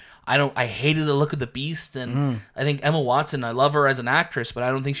screen, and I hated the look of the Beast, and I think Emma Watson, I love her as an actress, but I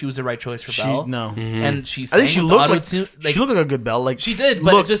don't think she was the right choice for Belle. No, and she looked like she looked like a good Belle. Like she did,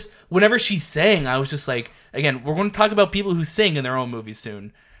 but just whenever she sang, I was just like, again, we're going to talk about people who sing in their own movies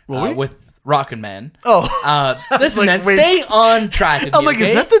soon. With Rocketman. Listen, man, stay on track. I'm like,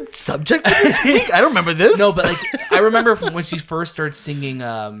 is that the subject of this week? I don't remember this. No, but like, I remember from when she first started singing,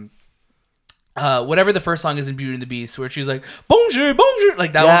 whatever the first song is in Beauty and the Beast, where she's like, bonjour, bonjour,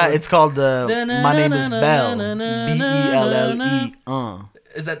 like that. Yeah, it's called My Name Is Belle, Belle.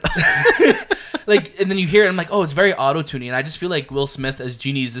 Is that like? And then you hear it, I'm like, oh, it's very auto-tuning, and I just feel like Will Smith as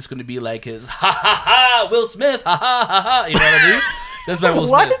Genie is just going to be like his ha ha ha, Will Smith, ha ha ha ha. You know what I mean? That's by Will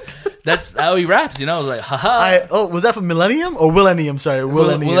Smith. That's how he raps, you know, like haha. Was that from Millennium or Millennium? Sorry,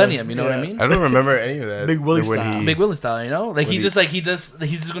 Millennium. You know what I mean? I don't remember any of that. Big Willie style. Big Willie style, you know, like he just he's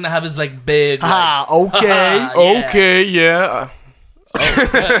just gonna have his like big. Okay, yeah.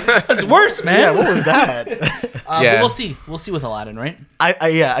 That's worse, man. Yeah, what was that? But we'll see. We'll see with Aladdin, right?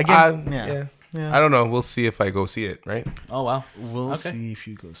 I don't know. We'll see if I go see it, right? Oh, wow. We'll see if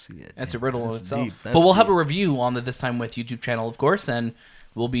you go see it. That's a riddle in itself. But we'll have a review on the This Time With YouTube channel, of course, and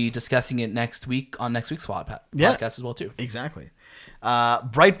we'll be discussing it next week on next week's podcast as well, too. Exactly.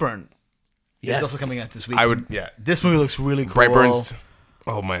 Brightburn is also coming out this week. This movie looks really cool. Brightburn's...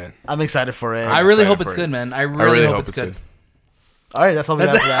 Oh, man. I'm excited for it. I really hope it's good, man. I really hope it's good. All right, that's all we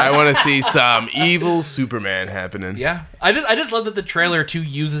got for that. I want to see some evil Superman happening. Yeah, I just love that the trailer too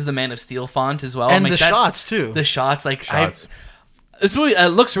uses the Man of Steel font as well, and the shots too. The shots, this movie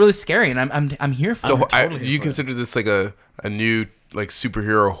looks really scary, and I'm here for. So, do you consider this like a new like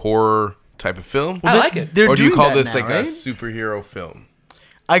superhero horror type of film? Well, I like it. Or do you call this like a superhero film?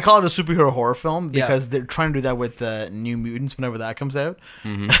 I call it a superhero horror film because they're trying to do that with New Mutants whenever that comes out.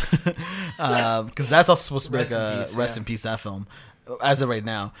 Because that's also supposed to be like a rest in peace that film. As of right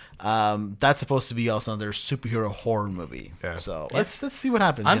now, that's supposed to be also their superhero horror movie. Yeah. So let's see what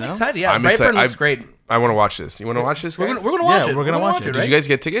happens. I'm excited. Yeah, Brightburn looks great. I want to watch this. You want to watch this? We're gonna watch it. We're gonna watch it. Did you guys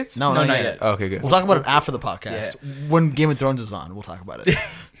get tickets? No, not yet. Oh, okay, good. We'll talk about it after the podcast when Game of Thrones is on. We'll talk about it.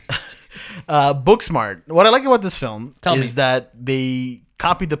 Booksmart. What I like about this film is that they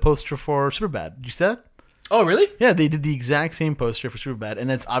copied the poster for Superbad. Did you see that? Oh, really? Yeah, they did the exact same poster for Superbad, and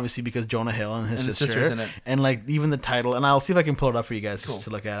that's obviously because Jonah Hill and his sister in it. And like even the title, and I'll see if I can pull it up for you guys to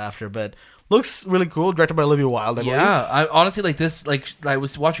look at after. But looks really cool, directed by Olivia Wilde. I believe. I honestly like this. Like I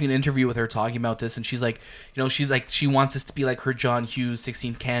was watching an interview with her talking about this, and she's like, you know, she wants this to be like her John Hughes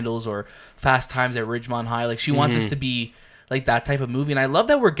 16 Candles or Fast Times at Ridgemont High. Like she wants this to be like that type of movie, and I love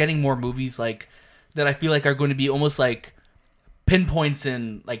that we're getting more movies like that. I feel like are going to be almost like pinpoints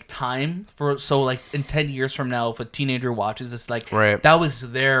in like time like in 10 years from now if a teenager watches this that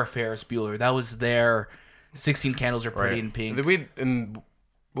was their Ferris Bueller, that was their 16 Candles or Pretty in Pink.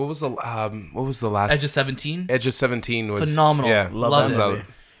 What was the last Edge of 17? Edge of 17 was phenomenal. Yeah, love it.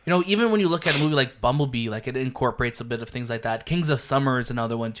 You know, even when you look at a movie like Bumblebee, like it incorporates a bit of things like that. Kings of Summer is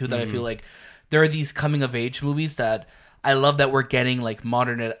another one too that I feel like there are these coming of age movies that I love that we're getting like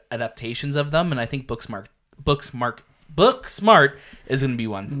modern adaptations of them, and I think Booksmart is going to be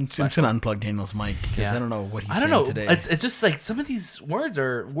one. I'm going to unplug Daniel's mic because I don't know what he's saying today. It's just like some of these words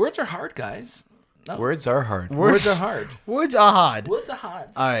are hard, guys. No. Words are hard. Words are hard. Words are hard. Words are hard.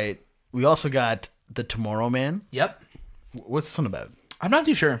 All right. We also got The Tomorrow Man. Yep. What's this one about? I'm not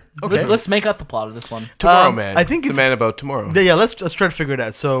too sure. Okay. Let's make up the plot of this one. Tomorrow Man. I think it's it's a man about tomorrow. Yeah, let's try to figure it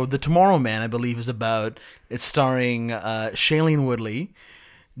out. So, The Tomorrow Man, I believe, is about. It's starring Shailene Woodley,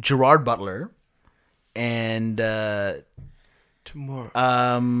 Gerard Butler, and Tomorrow.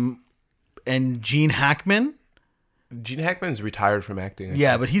 And Gene Hackman. Gene Hackman's retired from acting.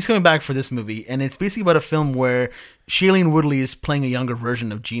 Yeah, but he's coming back for this movie, and it's basically about a film where Shailene Woodley is playing a younger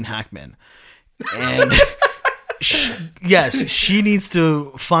version of Gene Hackman, and she needs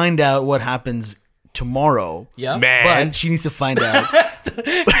to find out what happens tomorrow. Yeah. Man. But she needs to find out.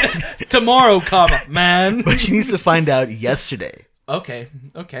 Tomorrow, man. But she needs to find out yesterday. Okay.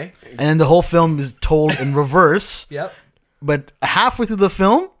 And then the whole film is told in reverse. Yep. But halfway through the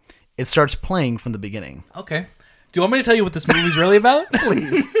film, it starts playing from the beginning. Okay. Do you want me to tell you what this movie's really about?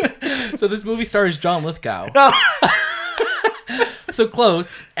 Please. So this movie stars John Lithgow. So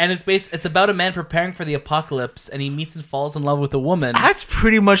close, and it's about a man preparing for the apocalypse, and he meets and falls in love with a woman That's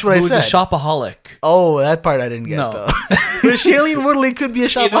pretty much what I who is said. a shopaholic. Oh, that part I didn't get, No. though. But Shailene Woodley could be a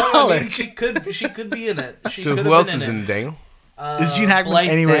You know, shopaholic. I mean, she could be in it. She So could who have else been is in it. Daniel? Is Gene Hackman Blythe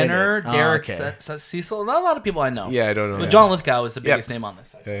anywhere in Danner, it? Oh, Derek okay. Cecil. Not a lot of people I know. Yeah, I don't know. But Yeah. John Lithgow is the biggest name on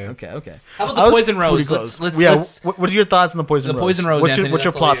this. Yeah. Okay. How about the I was Poison Rose? pretty close. Let's What are your thoughts on the Poison Rose? The Poison Rose, What's Anthony, your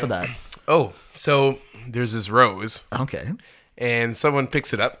that's plot all for you. that? Oh, so there's this rose, Okay. and someone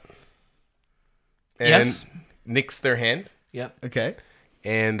picks it up, and Yes. nicks their hand, Yep. Okay.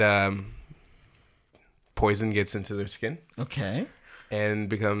 and poison gets into their skin Okay. and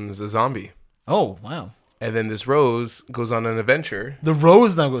becomes a zombie. Oh, wow. And then this rose goes on an adventure. The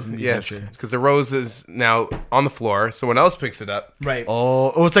rose now goes in the Yes, adventure. because the rose is now on the floor. Someone else picks it up. Right.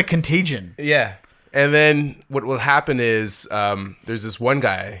 Oh, it's like Contagion. Yeah. And then what will happen is there's this one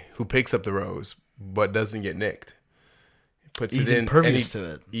guy who picks up the rose but doesn't get nicked. Puts He's it in. impervious to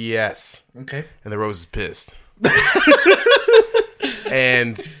it. Yes. Okay. And the rose is pissed.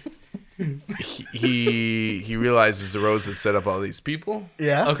 And he realizes the rose has set up all these people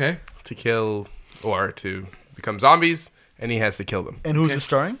Yeah. Okay. to kill or to become zombies, and he has to kill them. And who's it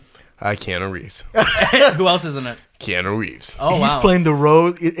starring? Keanu Reeves. Who else is in it? Keanu Reeves. Oh, He's wow. playing the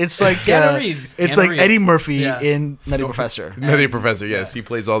rose. It's like Keanu Reeves. It's Keanu like Reeves. Eddie Murphy Yeah. in Nutty Professor. Nutty Professor, yes. He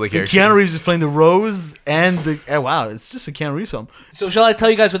plays all the So characters. Keanu Reeves is playing the rose and the. Wow, it's just a Keanu Reeves film. So shall I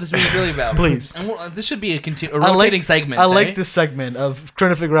tell you guys what this movie is really about? Please. And this should be a rotating segment. I like eh? this segment of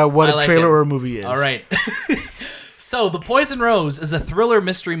trying to figure out what I a like trailer it. or a movie is. All right. So, The Poison Rose is a thriller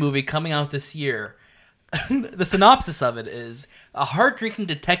mystery movie coming out this year. The synopsis of it is a hard-drinking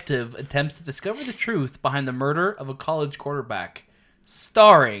detective attempts to discover the truth behind the murder of a college quarterback,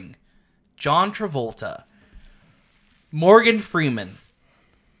 starring John Travolta, Morgan Freeman,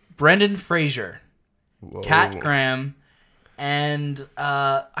 Brendan Fraser, Whoa. Kat Graham, and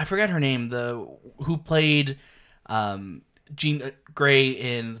I forgot her name. Who played Jean Grey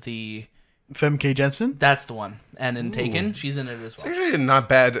in the. Femke Jensen. That's the one. And in Taken, she's in it as It's well. actually not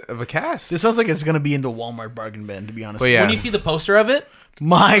bad of a cast. This sounds like it's gonna be in the Walmart bargain bin. To be honest. But yeah. When you see the poster of it,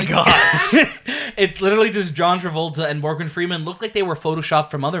 My gosh. it's literally just John Travolta and Morgan Freeman look like they were photoshopped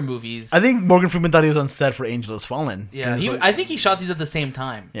from other movies. I think Morgan Freeman thought he was on set for Angel Has Fallen. Yeah, And it's like- I think he shot these at the same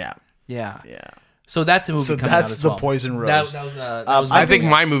time. yeah. Yeah. Yeah. So that's a movie So coming out that's as The well. Poison Rose. That was that I was I think-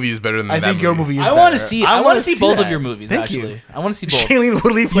 think my movie is better than I that think your movie is I want to better. see. I want to see both that. of your movies. Thank actually, you. I want to see both. Shailene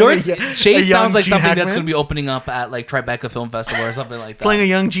Woodley playing Yours, a Chase young sounds like Gene something Hackman. that's going to be opening up at like Tribeca Film Festival or something like that. Playing a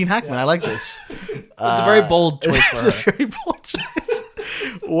young Gene Hackman. I like this. It's a very bold choice It's for a her. very bold choice.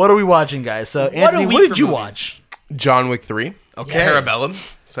 What are we watching, guys? So, What a Anthony, week what did for you movies. watch? John Wick 3. Okay. Parabellum.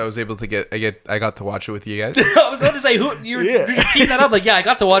 So I was able to I got to watch it with you guys. I was going to say you're teaming that up. Like, yeah, I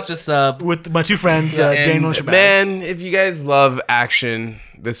got to watch this. With my two friends, And Daniel and Shabazz. man, if you guys love action,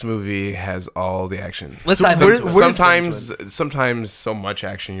 this movie has all the action. Let's So dive where- into it. where- Sometimes so much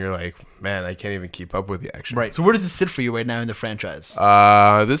action, you're like, man, I can't even keep up with the action. Right. So where does it sit for you right now in the franchise?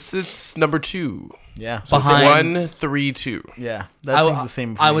 It's number 2. Yeah. So it's Behind- 1, 3, 2. Yeah. That thing's the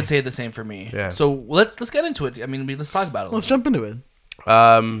same for I me. would say the same for me. Yeah. So let's get into it. I mean, let's talk about it. Let's jump into it.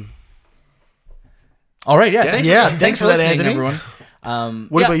 All right. Yeah. Thanks for that, listening, Anthony. everyone.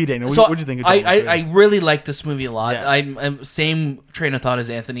 What about you, Daniel? So What did you think of John Wick I really like this movie a lot. Yeah. I'm same train of thought as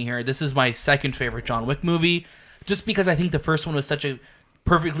Anthony here. This is my second favorite John Wick movie, just because I think the first one was such a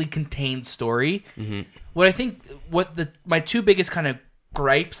perfectly contained story. Mm-hmm. My two biggest kind of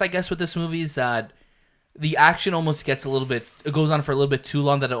gripes, I guess, with this movie is that the action almost gets it goes on for a little bit too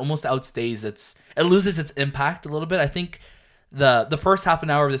long, that it almost outstays it loses its impact a little bit. I think the first half an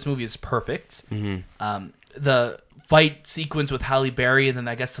hour of this movie is perfect. Mm-hmm. The fight sequence with Halle Berry, and then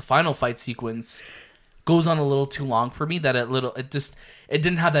I guess the final fight sequence goes on a little too long for me. That it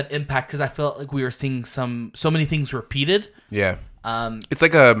didn't have that impact because I felt like we were seeing so many things repeated. Yeah. It's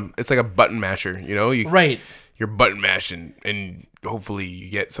like a button masher, Right. You're button mashing, and hopefully you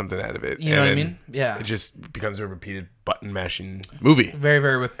get something out of it. You know what I mean? Yeah. It just becomes a repeated button mashing movie. Very,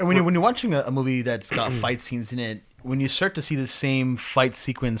 very. And when you're watching a movie that's got fight scenes in it, when you start to see the same fight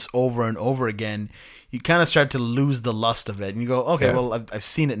sequence over and over again, you kind of start to lose the lust of it, and you go, okay, well, I've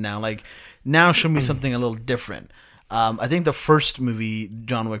seen it now. Like, now show me something a little different. I think the first movie,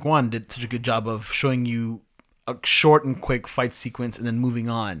 John Wick 1, did such a good job of showing you a short and quick fight sequence and then moving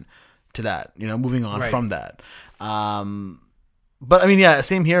on to that, moving on from that. But I mean, yeah,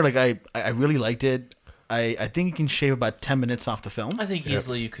 same here. Like, I really liked it. I think you can shave about 10 minutes off the film. I think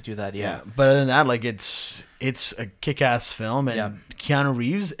easily you could do that, yeah. But other than that, like, it's a kick-ass film, and Keanu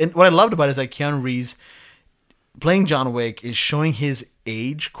Reeves. And what I loved about it is that Keanu Reeves playing John Wick is showing his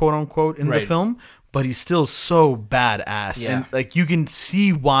age, quote unquote, in the film, but he's still so badass, and like you can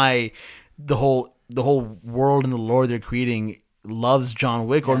see why the whole world and the lore they're creating loves John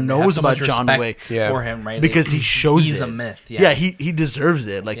Wick or knows about John Wick for him, right? Because he shows he's it. a myth. Yeah, he deserves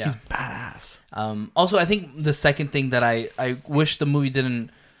it. Like he's badass. Also, I think the second thing that I wish the movie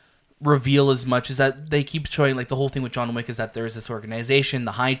didn't reveal as much is that they keep showing, like, the whole thing with John Wick is that there's this organization,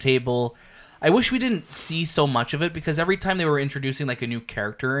 the High Table. I wish we didn't see so much of it, because every time they were introducing like a new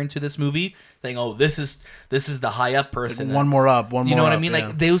character into this movie, saying, "Oh, this is the high up person." Like, one more up. You know what I mean?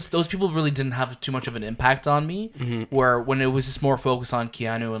 Like those people really didn't have too much of an impact on me. Mm-hmm. Where when it was just more focused on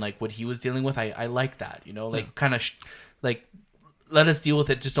Keanu and like what he was dealing with, I like that. Like kind of like let us deal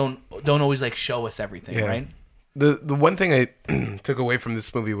with it. Just don't always like show us everything, right? The one thing I took away from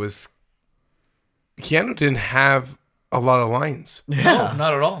this movie was Keanu didn't have a lot of lines. No,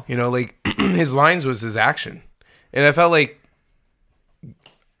 not at all. Like his lines was his action. And I felt like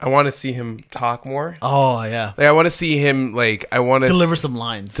I want to see him talk more. Oh, yeah. Like I want to see him, like, I want to deliver some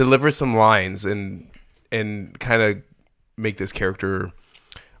lines. And kind of make this character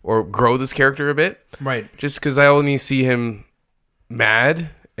or grow this character a bit. Right. Just because I only see him mad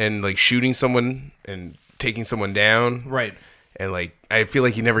and like shooting someone and taking someone down. Right. And like I feel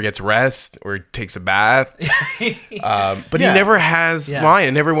like he never gets rest or takes a bath, but he never has line.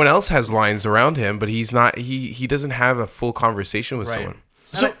 And everyone else has lines around him, but he's not. He doesn't have a full conversation with someone.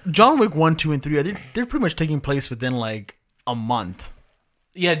 So John Wick 1, 2, and 3 they're pretty much taking place within like a month.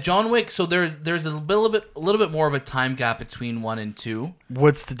 Yeah, John Wick. So there's a little bit more of a time gap between 1 and 2.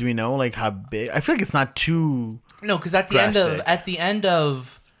 Do we know like how big? I feel like it's not too. No, because at the end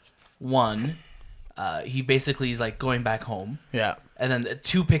of 1. He basically is like going back home. Yeah. And then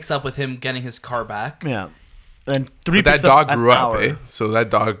 2 picks up with him getting his car back. Yeah. And 3 but picks that dog up grew up, hour. eh? So that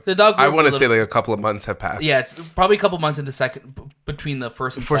dog. The dog grew I up want to a say little- like a couple of months have passed. Yeah, it's probably a couple months in the second between the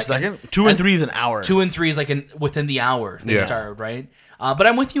first and second. 2 and 3 is an hour. 2 and 3 is like within the hour they started, right? But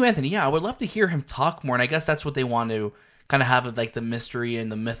I'm with you, Anthony. Yeah, I would love to hear him talk more, and I guess that's what they want to kind of have, like the mystery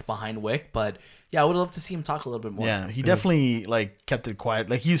and the myth behind Wick. But yeah, I would love to see him talk a little bit more. Yeah, he definitely like kept it quiet.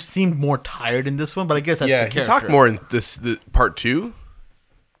 Like he seemed more tired in this one, but I guess that's the character. He talked more in the part 2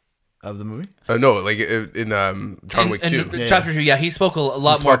 of the movie. No, like in John Wick 2. Chapter 2, he spoke a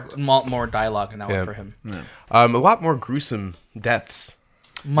lot more dialogue in that one for him. Yeah. A lot more gruesome deaths.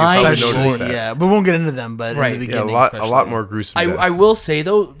 Yeah, we won't get into them, but in the beginning, a lot more gruesome deaths. I will say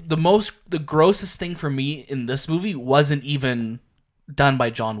though, the grossest thing for me in this movie wasn't even done by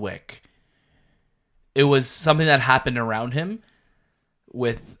John Wick. It was something that happened around him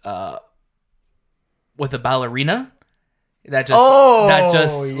with a ballerina that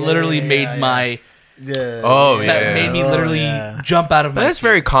just literally made my made me literally jump out of my That's seat.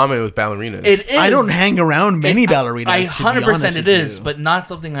 very common with ballerinas. It is. I don't hang around many ballerinas. I 100% it is, you. but not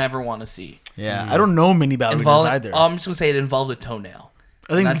something I ever want to see. Yeah, I don't know many ballerinas either. I'm just gonna say it involved a toenail.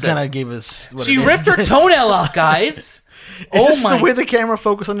 I think you kind of gave us. She ripped her toenail off, guys. It's just the way the camera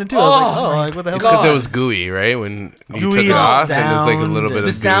focused on it too. I was like, what the hell? It's because it was gooey, right? When you took it off, and it was like a little bit of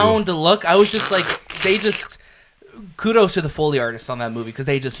the sound, the look. I was just like, they just. Kudos to the Foley artists on that movie because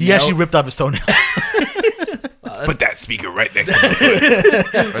they just. He actually ripped off his toenail. Put that speaker right next to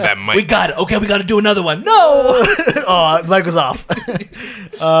the or that mic. We got it. Okay, we got to do another one. No. Oh, mic was off.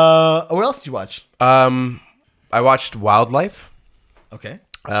 What else did you watch? I watched Wildlife. Okay.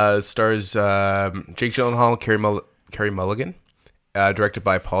 Stars Jake Gyllenhaal, Carey Mulligan, directed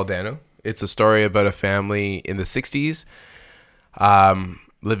by Paul Dano. It's a story about a family in the 60s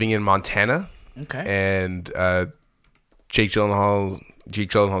living in Montana. Okay. And Jake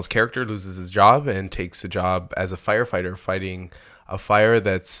Gyllenhaal's character loses his job and takes a job as a firefighter fighting a fire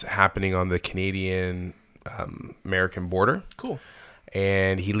that's happening on the Canadian American border. Cool.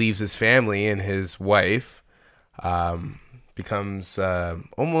 and he leaves his family, and his wife becomes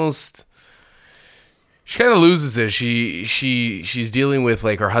almost. She kind of loses it. She's dealing with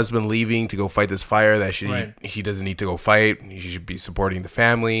like her husband leaving to go fight this fire that he doesn't need to go fight. He should be supporting the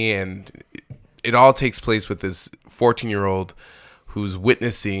family, and it all takes place with this 14-year-old who's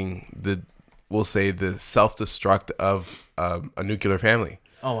witnessing the self-destruct of a nuclear family.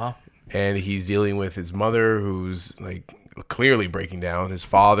 Oh wow! And he's dealing with his mother, who's like clearly breaking down. His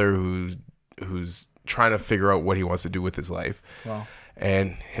father, who's trying to figure out what he wants to do with his life. Wow.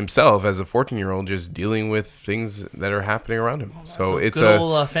 And himself as a 14-year-old just dealing with things that are happening around him. So it's good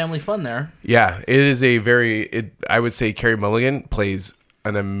old family fun there. Yeah, it is I would say Carey Mulligan plays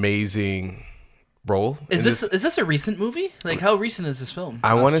an amazing role. Is this a recent movie? Like, how recent is this film?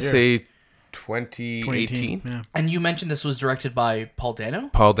 I want to say 2018. Yeah. And you mentioned this was directed by Paul Dano?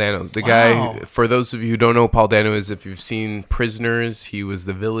 Paul Dano. The guy, for those of you who don't know, Paul Dano is, if you've seen Prisoners, he was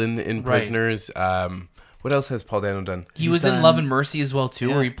the villain in Prisoners. What else has Paul Dano done? He was in Love and Mercy as well,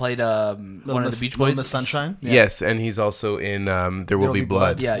 too, where he played one of the Beach Boys. Little Miss Sunshine? Yeah. Yes, and he's also in There Will Be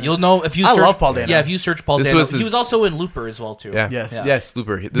Blood. Yeah, you'll know if you I search... love Paul Dano. Yeah, if you search Paul Dano. He was also in Looper as well, too. Yeah. Yes,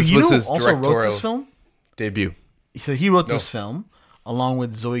 Looper. This was his also directorial wrote this film? debut. So he wrote this film along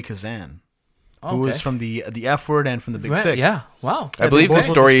with Zoe Kazan, who was from the F Word and from The Big Sick. Yeah, wow. I believe the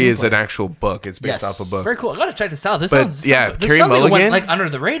story is an actual book. It's based off a book. Very cool. I gotta check this out. This But, sounds Carey like it Mulligan went, like, under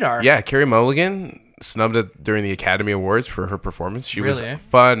the radar. Yeah, Carey Mulligan snubbed it during the Academy Awards for her performance. She was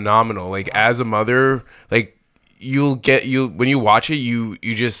phenomenal. Like, as a mother, like when you watch it,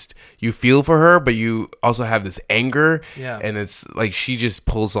 you feel for her, but you also have this anger. Yeah. And it's like she just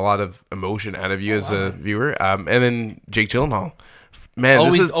pulls a lot of emotion out of you as a viewer. And then Jake Gyllenhaal. Man,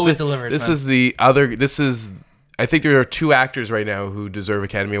 always delivers. I think there are two actors right now who deserve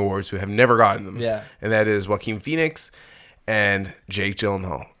Academy Awards who have never gotten them. Yeah. And that is Joaquin Phoenix and Jake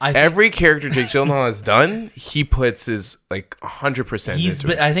Gyllenhaal. Every character Jake Gyllenhaal has done, he puts his like 100%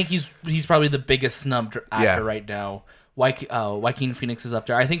 into it. I think he's probably the biggest snubbed actor right now. Joaquin Phoenix is up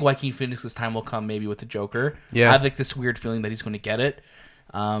there. I think Joaquin Phoenix's time will come maybe with the Joker. Yeah. I have like this weird feeling that he's going to get it.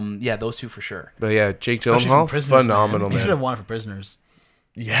 Those two for sure. But yeah, Jake Gyllenhaal, phenomenal, man. He should have won for Prisoners.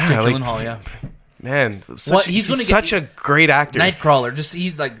 Yeah, Jake Gyllenhaal, yeah. Man, he's such a great actor. Nightcrawler,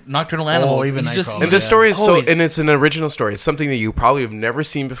 he's like Nocturnal Animals. Even Nightcrawler. And the story is and it's an original story. It's something that you probably have never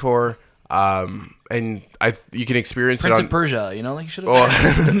seen before. And you can experience Prince it on of Persia, like you should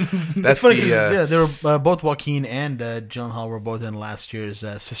have. That's funny, they were both Joaquin and Gyllenhaal were both in last year's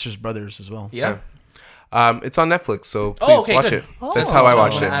Sisters Brothers as well. Yeah. It's on Netflix, so please watch it. That's how I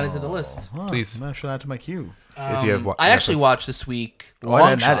watched it. Add it to the list. Please. I'm gonna show that to my queue. If you have I actually watched this week.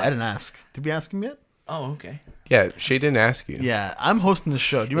 I didn't ask. Did we ask him yet? Oh, okay. Yeah, Shay didn't ask you. Yeah, I'm hosting the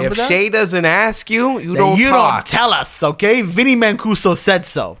show. Do you remember if that? Shay doesn't ask you, you then don't talk. Don't tell us, okay? Vinny Mancuso said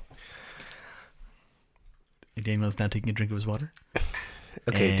so. Daniel's now taking a drink of his water.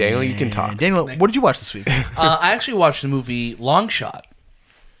 Okay, Daniel, you can talk. Daniel, what did you watch this week? I actually watched the movie Long Shot.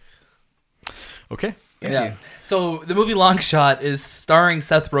 Okay. Yeah. So the movie Long Shot is starring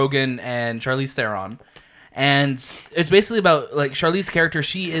Seth Rogen and Charlize Theron. And it's basically about, like, Charlize's character.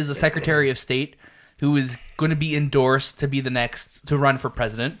 She is a Secretary of State who is going to be endorsed to be to run for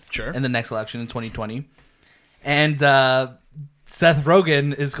president in the next election in 2020. And Seth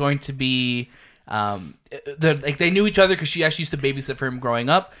Rogen is going to be, they knew each other because she actually used to babysit for him growing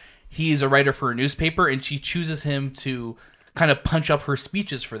up. He's a writer for a newspaper, and she chooses him to kind of punch up her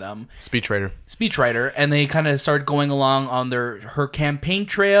speeches for them. Speechwriter. And they kind of start going along on her campaign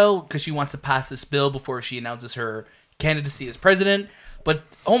trail because she wants to pass this bill before she announces her candidacy as president. But,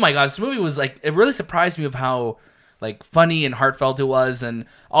 oh my God, this movie was like, it really surprised me of how like funny and heartfelt it was. And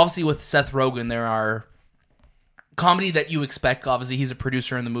obviously with Seth Rogen, there are comedy that you expect. Obviously, he's a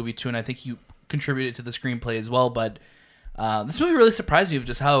producer in the movie too, and I think he contributed to the screenplay as well. But this movie really surprised me of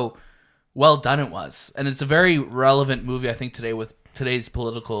just how well done it was, and it's a very relevant movie, I think, today with today's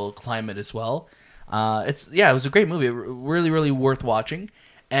political climate as well. It was a great movie, really, really worth watching.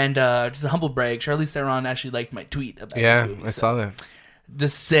 And just a humble brag, Charlize Theron actually liked my tweet about this movie. I saw that.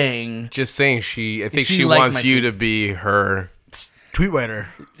 Just saying, I think she wants you to be her tweet writer.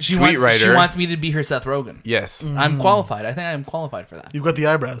 She wants me to be her Seth Rogen. Yes, I'm qualified. I think I'm qualified for that. You've got the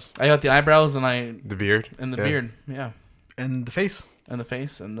eyebrows. I got the eyebrows and the beard beard. Yeah, and the face. And the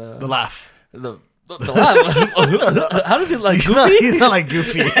face and the laugh. The laugh. How does he like Goofy? He's not like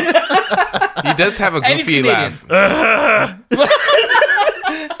Goofy. He does have a Goofy laugh.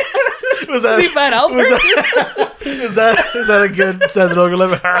 Was that Matt Albert? Is that a good Seth Rogen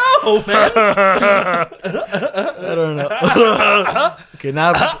laugh? Oh man, I don't know. Okay,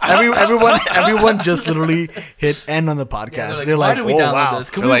 now everyone just literally hit end on the podcast. They're like, why do we download wow. this?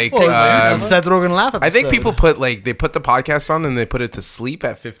 Can They're we? like, Seth Rogen laugh episode. I think people they put the podcast on and they put it to sleep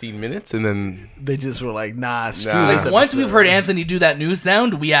at 15 minutes and then they just were like, nah, screw Nah. this. Once episode. we've heard Anthony do that news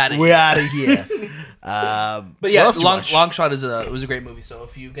sound, we out of we're here. out of here. But yeah, what else did you watch? Long Shot was a great movie. So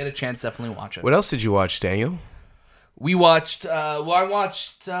if you get a chance, definitely watch it. what else did you watch, Daniel? We watched. I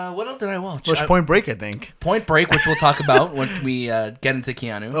watched. What else did I watch? Watch Point Break, I think. Point Break, which we'll talk about when we get into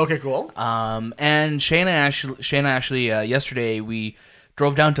Keanu. Okay, cool. And Shane and Ashley, yesterday we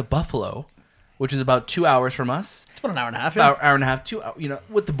drove down to Buffalo, which is about 2 hours from us. It's about an hour and a half. Yeah. Hour and a half, 2 hours,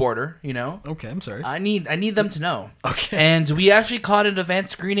 with the border, Okay, I'm sorry. I need them to know. Okay. And we actually caught an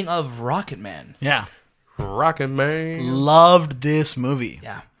advanced screening of Rocketman. Yeah. Rocketman. Loved this movie.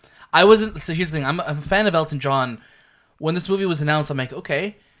 Yeah. I wasn't. So here's the thing. I'm a fan of Elton John. When this movie was announced, I'm like,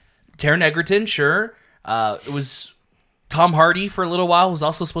 okay, Taron Egerton, sure. It was Tom Hardy for a little while. It was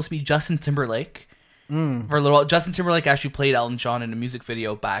also supposed to be Justin Timberlake for a little while. Justin Timberlake actually played Elton John in a music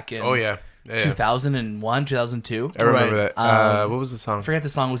video back in 2001, 2002. I remember Right. that. What was the song? I forget the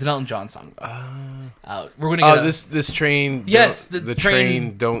song. It was an Elton John song. We're gonna get this train. Yes, the the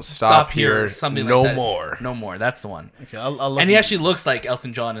train don't stop here. Something no like that. more. No more. That's the one. Okay, I'll look And he at- actually looks like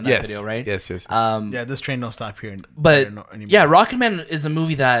Elton John in that Yes. video, right? Yes. yeah, this train don't stop here. But anymore. yeah, Rocketman is a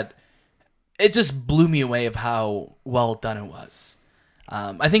movie that it just blew me away of how well done it was.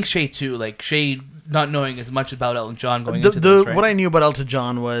 I think Shay too, like Shay not knowing as much about Elton John going into this, right? What I knew about Elton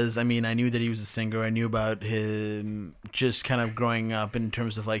John was, I mean, I knew that he was a singer. I knew about him just kind of growing up in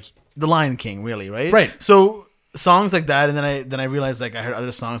terms of like The Lion King, really, right? Right. So songs like that, and then I realized like I heard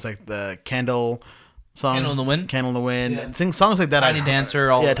other songs like the Candle song, Candle in the Wind? Candle in the Wind, Yeah. and sing songs like that. Tiny Dancer,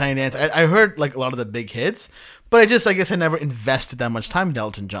 all yeah, of Tiny Dancer. I heard like a lot of the big hits, but I guess I never invested that much time in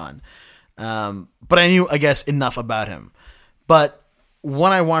Elton John. But I knew, I guess, enough about him. But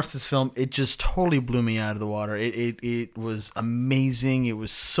when I watched this film, it just totally blew me out of the water. It was amazing. It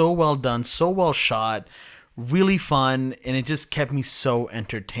was so well done, so well shot, really fun, and it just kept me so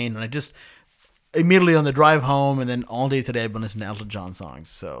entertained. And I just immediately on the drive home, and then all day today, I've been listening to Elton John songs.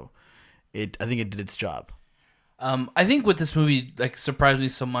 So I think it did its job. I think what this movie like surprised me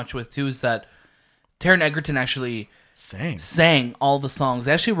so much with too is that Taron Egerton actually sang all the songs.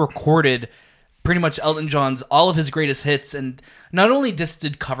 They actually recorded pretty much Elton John's all of his greatest hits, and not only just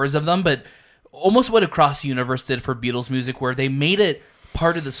did covers of them, but almost what Across the Universe did for Beatles music, where they made it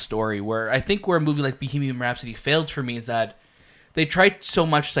part of the story. Where I think where a movie like Bohemian Rhapsody failed for me is that they tried so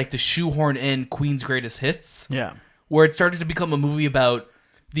much like to shoehorn in Queen's greatest hits. Yeah. Where it started to become a movie about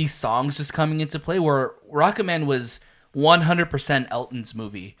these songs just coming into play, where Rocketman was 100% Elton's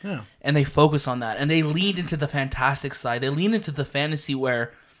movie. Yeah. And they focus on that. And they leaned into the fantastic side. They leaned into the fantasy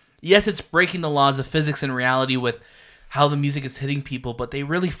where, yes, it's breaking the laws of physics and reality with how the music is hitting people, but they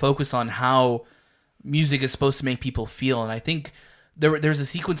really focus on how music is supposed to make people feel. And I think there's a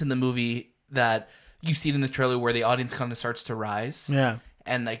sequence in the movie that you see it in the trailer where the audience kind of starts to rise. Yeah.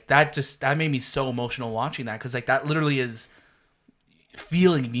 And like that made me so emotional watching that, because like that literally is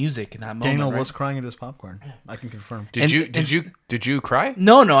feeling music in that moment. Daniel right? was crying at his popcorn. I can confirm. Did you cry?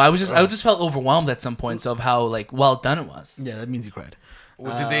 No, I just felt overwhelmed at some points of how like well done it was. Yeah, that means you cried.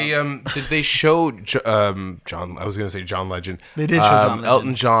 Well, did they show John? I was gonna say John Legend. They did show John Legend.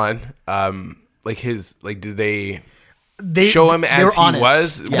 Elton John. Did they show him they as were he honest.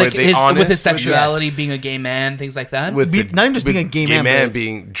 was? Yeah. Were Like they honest with his sexuality, Yes. being a gay man, things like that. with not even just being a gay man, but-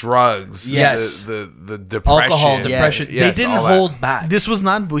 being drugs, Yes. the depression, Alcohol, depression. yes, they didn't all that. hold back. This was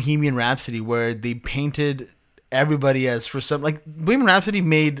not Bohemian Rhapsody where they painted everybody as for some like Bohemian Rhapsody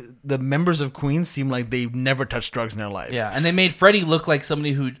made the members of Queen seem like they never touched drugs in their life. Yeah, and they made Freddie look like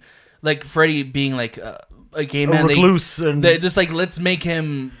somebody who, like Freddie being like a gay man. recluse and- they just like, let's make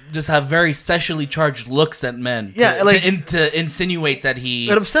him just have very sexually charged looks at men. Yeah, to insinuate that he.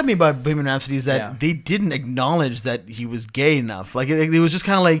 What upset me about Bohemian Rhapsody is that Yeah. they didn't acknowledge that he was gay enough. Like it was just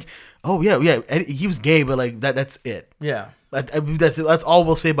kind of like, oh yeah, he was gay, but like that's it. Yeah. That's all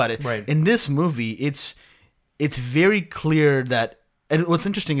we'll say about it. Right. In this movie, it's very clear that. And what's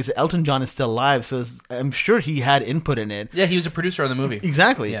interesting is that Elton John is still alive, so I'm sure he had input in it. Yeah, he was a producer on the movie.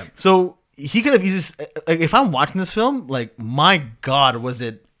 Exactly. Yeah. So he could have easily, like, if I'm watching this film, like, my God, was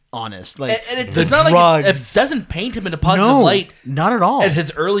it honest? Like, And the it's not drugs. like it doesn't paint him in a positive No, light not at all. at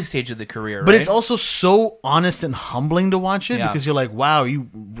his early stage of the career. But right? it's also so honest and humbling to watch it Yeah. because you're like, wow, you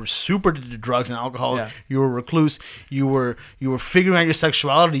were super addicted to drugs and alcohol. Yeah. You were a recluse. You were figuring out your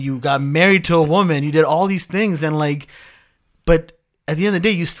sexuality. You got married to a woman. You did all these things, and like, but at the end of the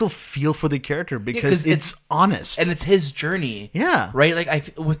day, you still feel for the character because 'cause it's honest. and it's his journey. Yeah. Right?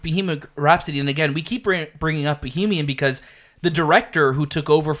 Like with Bohemian Rhapsody, and again, we keep bringing up Bohemian because The director who took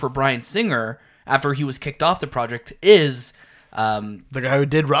over for Bryan Singer after he was kicked off the project is The guy who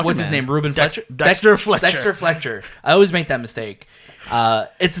did Rocketman. what's his name? Ruben Fletcher. Dexter Fletcher. Dexter Fletcher. I always make that mistake.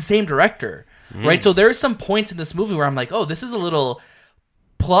 It's the same director, right? So there are some points in this movie where I'm like, oh, this is a little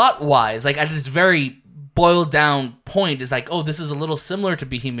plot wise, like at its very boiled down point, is like, oh, this is a little similar to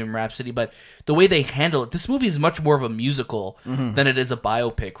Bohemian Rhapsody, but the way they handle it, this movie is much more of a musical than it is a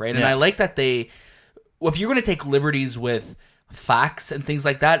biopic, right? And I like that if you're going to take liberties with facts and things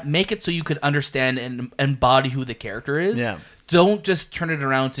like that, make it so you could understand and embody who the character is. Yeah. Don't just turn it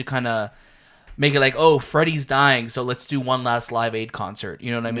around to kind of make it like, oh, Freddie's dying, so let's do one last Live Aid concert.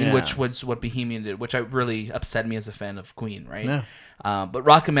 You know what I mean? Yeah. Which was what Bohemian did, which really upset me as a fan of Queen, right? Yeah. But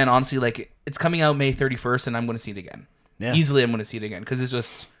Rocketman, honestly, like, it's coming out May 31st, and I'm going to see it again. Yeah. Easily, I'm going to see it again because it's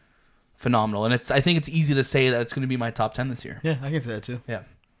just phenomenal, and I think it's easy to say that it's going to be my top 10 this year. Yeah, I can say that too. Yeah.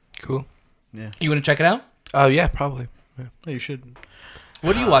 Cool. Yeah. You want to check it out? Oh yeah, probably. Yeah. Yeah, you should.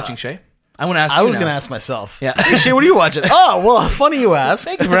 What are you watching, Shay? I want to ask you I was now. going to ask myself. Yeah. Hey, Shay, what are you watching? Oh, well, funny you ask.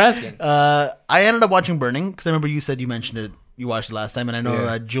 Thank you for asking. I ended up watching Burning because I remember you mentioned it. You watched it last time, and I know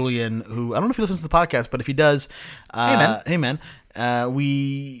Yeah. Julian, who I don't know if he listens to the podcast, but if he does, hey man,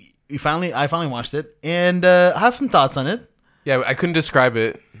 I finally watched it, and I have some thoughts on it. Yeah, I couldn't describe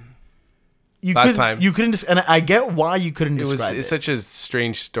it. You Last time. you couldn't, and I get why you couldn't describe It's it. such a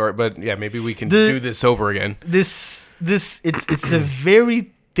strange story, but yeah, maybe we can do this over again. It's a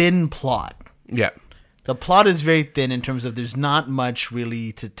very thin plot. Yeah. The plot is very thin in terms of there's not much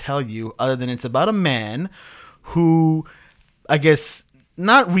really to tell you other than it's about a man who, I guess,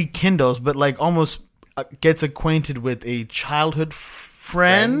 not rekindles, but like almost gets acquainted with a childhood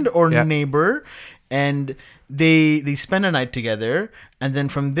friend or Yeah. neighbor, and they spend a night together, and then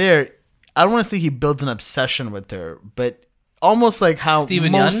from there, I don't want to say he builds an obsession with her, but almost like how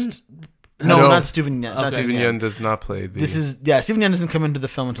Steven most... Yeun? No, not Steven Yeun. Not Steven Yeun does not play the... Steven Yeun doesn't come into the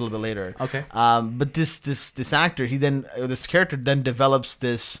film until a little bit later. Okay. But this actor, this character then develops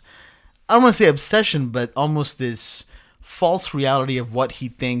this, I don't want to say obsession, but almost this false reality of what he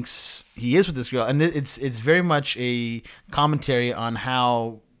thinks he is with this girl, and it's very much a commentary on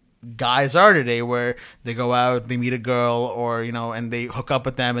how guys are today, where they go out, they meet a girl, or and they hook up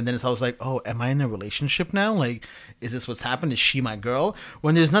with them, and then it's always like, oh, am I in a relationship now? Like, is this what's happened? Is she my girl?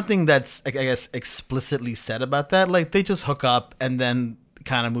 When there's nothing that's, I guess, explicitly said about that. Like, they just hook up and then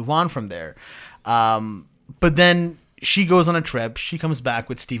kind of move on from there. But then she goes on a trip. She comes back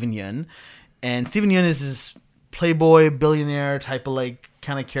with Steven Yeun, and Steven Yeun is this playboy billionaire type of like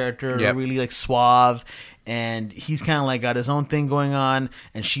kind of character, Yep. really like suave. And he's kind of like got his own thing going on,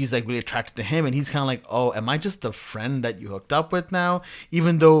 and she's like really attracted to him, and he's kind of like, oh, am I just the friend that you hooked up with now?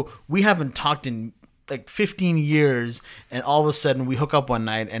 Even though we haven't talked in like 15 years, and all of a sudden we hook up one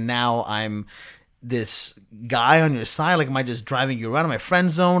night, and now I'm this guy on your side. Like, am I just driving you around in my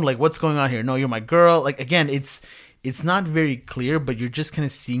friend zone? Like, what's going on here? No, you're my girl. Like, again, it's not very clear, but you're just kind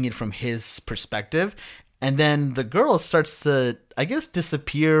of seeing it from his perspective. And then the girl starts to, I guess,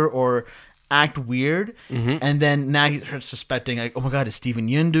 disappear or act weird, and then now he starts suspecting, like, oh my god, is Steven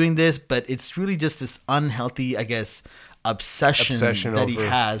Yeun doing this? But it's really just this unhealthy, I guess, obsession that he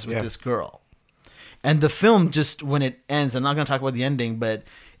has with this girl. And the film, just when it ends, I'm not going to talk about the ending, but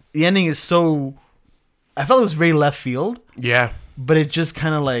the ending is so, I felt it was very left field, Yeah. but it just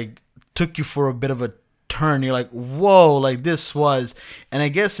kind of like took you for a bit of a turn. You're like, whoa, like this was, and I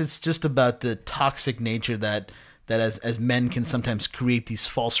guess it's just about the toxic nature that as men can sometimes create these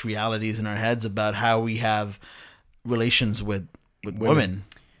false realities in our heads about how we have relations with women.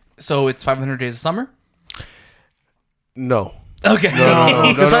 So it's 500 Days of Summer? No. Okay. No,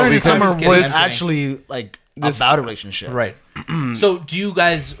 Because no, 500 because- Summer Just kidding, was I'm kidding. actually like about a relationship. Right. So do you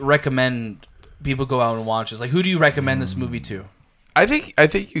guys recommend people go out and watch this? Like, who do you recommend this movie to? I think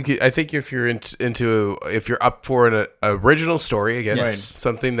you could. I think if you're if you're up for an original story again, Yes.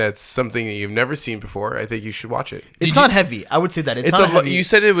 something that you've never seen before, I think you should watch it. It's not heavy. I would say that it's not heavy. You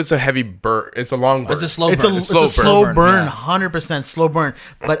said it was a heavy burn. It's a long burn. It's a slow It's burn. a slow burn, yeah. 100% slow burn.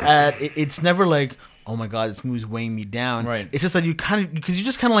 But it's never like, oh my god, this movie's weighing me down. Right. It's just that you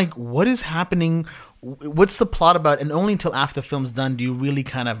just kind of like, what is happening? What's the plot about? And only until after the film's done do you really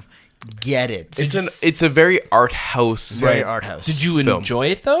kind of get it. It's a very art house. very art house. Did you enjoy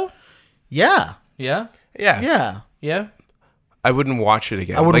it, though? Yeah. Yeah? Yeah. Yeah. Yeah? I wouldn't watch it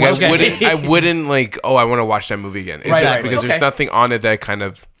again. I wouldn't watch it. I wouldn't like. Oh, I want to watch that movie again. Right. Because Okay. there's nothing on it that kind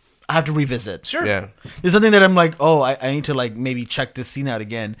of. I have to revisit. Sure. Yeah. There's something that I'm like, oh, I need to like maybe check this scene out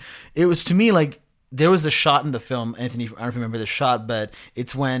again. It was to me like there was a shot in the film, Anthony, I don't know if you remember the shot, but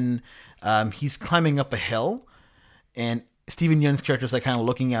it's when he's climbing up a hill and Steven Yeun's character is like kind of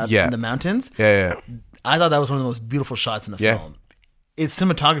looking out in the mountains. Yeah. I thought that was one of the most beautiful shots in the film. Its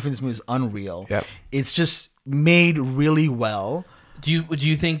cinematography in this movie is unreal. Yep. It's just made really well. Do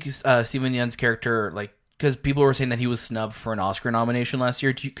you think Steven Yeun's character, like, because people were saying that he was snubbed for an Oscar nomination last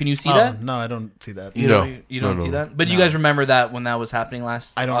year? Can you see that? No, I don't see that. You don't see that? But you guys remember that when that was happening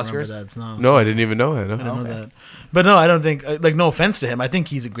last I don't Oscars? remember that. No, I didn't even know that. No. I didn't know that. But no, I don't think, like, no offense to him. I think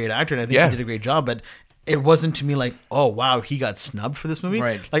he's a great actor and I think he did a great job. But it wasn't to me like, oh, wow, he got snubbed for this movie.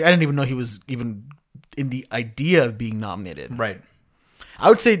 Right. Like, I didn't even know he was even in the idea of being nominated. Right. I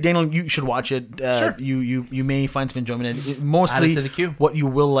would say, Daniel, you should watch it. Sure. You may find some enjoyment in it. Mostly, add it to the queue. What you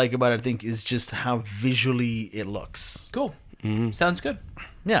will like about it, I think, is just how visually it looks. Cool. Sounds good.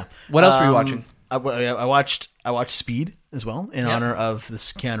 Yeah. What else were you watching? I watched Speed as well in honor of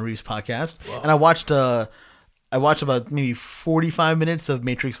this Keanu Reeves podcast, Whoa. and I watched about maybe 45 minutes of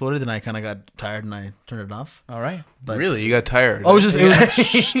Matrix Loaded, then I kind of got tired and I turned it off. All right. But Really, you got tired? it was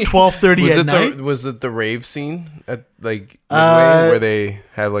 12:30 at night. Was it the rave scene at like midway where they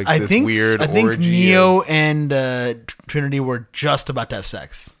had like this weird? I think orgy Neo and Trinity were just about to have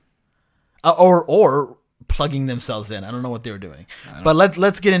sex, or plugging themselves in. I don't know what they were doing, but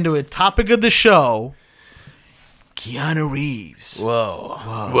let's get into it. Topic of the show: Keanu Reeves.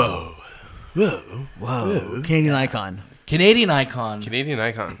 Whoa. Canadian icon. Canadian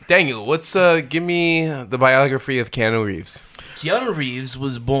icon. Daniel, what's give me the biography of Keanu Reeves. Keanu Reeves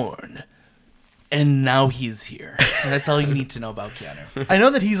was born, and now he's here. That's all you need to know about Keanu. I know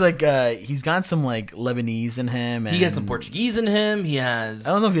that he's like he's got some like Lebanese in him. And He has some Portuguese in him. He has.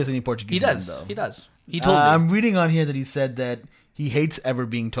 I don't know if he has any Portuguese. He in him, does. though. He does. He told me. I'm reading on here that he said that he hates ever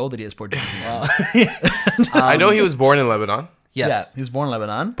being told that he has Portuguese. I know he was born in Lebanon, Yes. Yeah, he was born in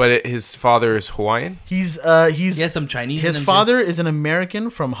Lebanon. but his father is Hawaiian. He has some Chinese. his in him father is an American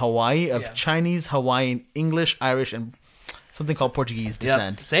from Hawaii of Yeah. Chinese, Hawaiian, English, Irish, and something called Portuguese too. Yep.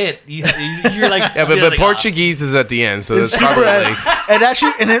 descent. Say it. You're like. Yeah, but you're like, Portuguese is at the end, so that's Super probably added. like And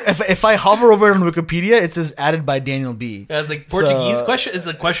actually, if I hover over it on Wikipedia, it says added by Daniel B. It's like Portuguese So- question. It's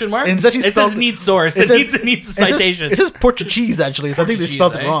a question mark. And it's actually it says spelled- needs source. it It, says- needs a It says- citation. It says Portuguese actually, so I think they Portuguese,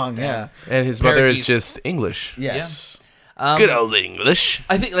 spelled it eh? wrong. Yeah. and his mother is Portuguese. just English. Yes. Good old English.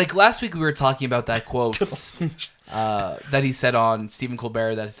 I think like last week we were talking about that quote that he said on Stephen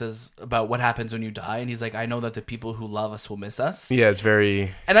Colbert that says about what happens when you die, and he's like, "I know that the people who love us will miss us." Yeah, it's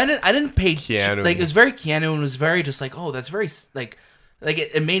very And I didn't pay Keanu. like it was very Keanu and it was very just like, oh, that's very like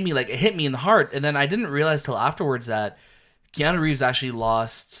it made me like it hit me in the heart, and then I didn't realize till afterwards that Keanu Reeves actually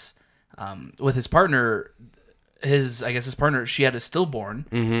lost with his partner. His partner, she had a stillborn.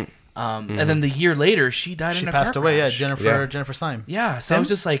 And then the year later, she died She in a passed car away. crash. Yeah, Jennifer Syme. Yeah, so I was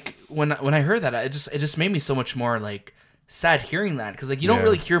just like, when I heard that, it just made me so much more like sad hearing that, because like you don't Yeah.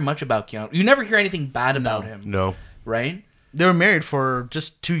 really hear much about Keanu. You never hear anything bad about him, no. right? They were married for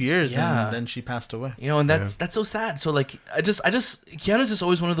just 2 years, Yeah. and then she passed away. You know, and that's so sad. So like, I just Keanu's just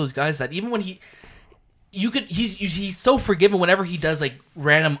always one of those guys that even when he's so forgiven whenever he does like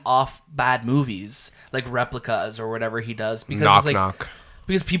random off bad movies like Replicas or whatever he does, because Knock it's like knock.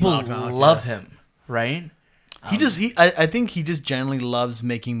 because people Knock, love him, right? I think he just generally loves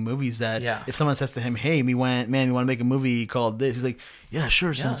making movies that Yeah. if someone says to him, "Hey, we want to make a movie called this," he's like, "Yeah,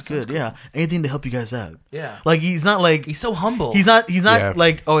 sure, sounds that sounds good. Yeah, anything to help you guys out." Yeah. Like he's not like He's so humble. he's not Yeah.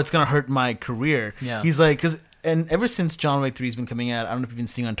 like, "Oh, it's gonna hurt my career." Yeah. He's like, and ever since John Wick 3 has been coming out, I don't know if you've been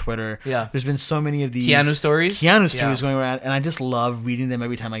seeing on Twitter. Yeah. There's been so many of these Keanu stories? Yeah. going around, and I just love reading them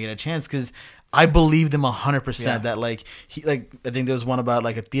every time I get a chance because I believe them 100% that like I think there was one about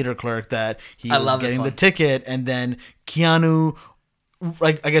like a theater clerk that he I was love this getting the one. ticket, and then Keanu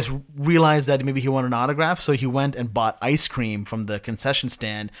like I guess realized that maybe he wanted an autograph, so he went and bought ice cream from the concession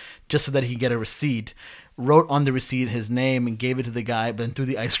stand just so that he could get a receipt. Wrote on the receipt his name and gave it to the guy, but then threw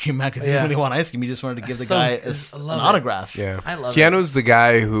the ice cream out because he didn't really want ice cream. He just wanted to give the So- guy I an love it. autograph. Yeah, I love Keanu's the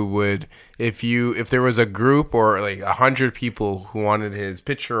guy who would, if there was a group or like 100 people who wanted his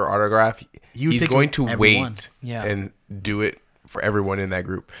picture or autograph, would he's take going to everyone. wait Yeah. and do it for everyone in that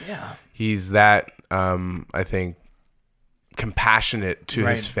group. Yeah. He's that, I think, compassionate to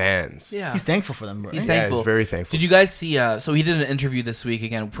his fans. Yeah. He's thankful for them. Right? He's Yeah, thankful. he's very thankful. Did you guys see? So he did an interview this week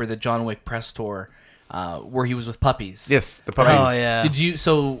again for the John Wick press tour, where he was with puppies. Yes, the puppies. Oh yeah. Did you?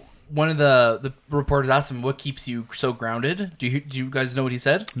 So one of the reporters asked him, "What keeps you so grounded?" Do you guys know what he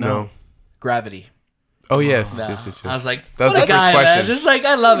said? No. Gravity. Oh yes, Yeah. yes. I was like, that was what the a guy, first man. question. Just like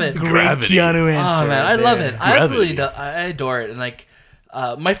I love it. Great Gravity. Keanu answer. Oh man, I right love there. it. I absolutely Gravity. I adore it. And like,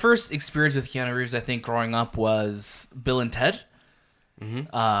 my first experience with Keanu Reeves, I think, growing up was Bill and Ted.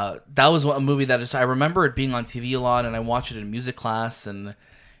 That was a movie that I remember it being on TV a lot, and I watched it in music class and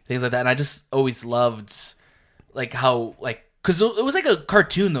things like that. And I just always loved like how like because it was like a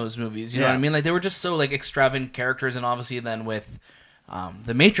cartoon. Those movies, you know Yeah. what I mean? Like they were just so like extravagant characters, and obviously then with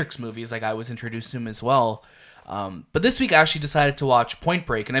the Matrix movies, like I was introduced to him as well. But this week I actually decided to watch Point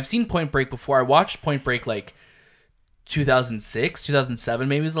Break, and I've seen Point Break before. I watched Point Break like 2006, 2007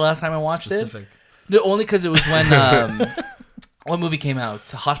 maybe was the last time I watched Specific. it. No, only because it was when what movie came out?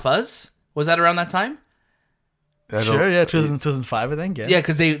 Hot Fuzz? Was that around that time? Sure, yeah, 2005, I think. Yeah, Yeah,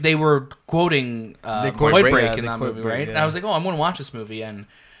 because they were quoting quote Point Break, Break yeah, in they that quote movie, Break, right? yeah. And I was like, oh, I'm going to watch this movie. And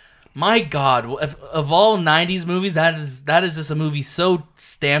my God, of all 90s movies, that is just a movie so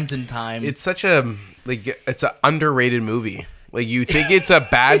stamped in time. It's such a it's an underrated movie. Like you think it's a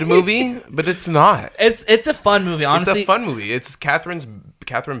bad movie, but it's not. It's a fun movie, honestly. It's a fun movie. It's Catherine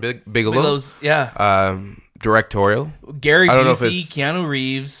Bigelow. Bigelow's, yeah. Directorial. Gary I don't know if Busey, it's Keanu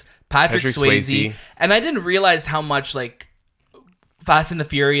Reeves, Patrick Patrick Swayze. Swayze. And I didn't realize how much like Fast and the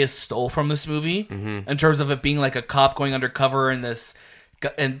Furious stole from this movie in terms of it being like a cop going undercover and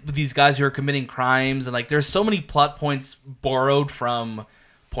these guys who are committing crimes, and like there's so many plot points borrowed from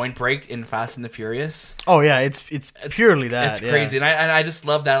Point Break in Fast and the Furious. Oh yeah, it's purely that. It's yeah. crazy, and I just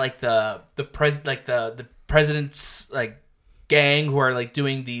love that like the president's like gang who are like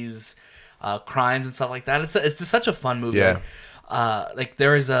doing these crimes and stuff like that. It's just such a fun movie. Yeah. Like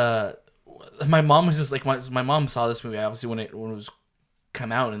there is my mom was just like my mom saw this movie obviously when it was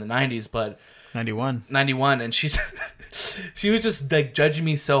come out in the 90s, but 91, and she was just like judging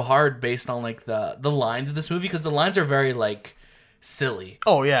me so hard based on like the lines of this movie, because the lines are very like silly.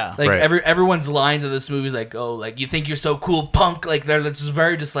 Oh yeah, Like Right. everyone's lines in this movie is like, oh, like you think you're so cool, punk. Like they're just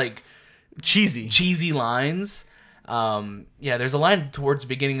very just like cheesy lines. Yeah, there's a line towards the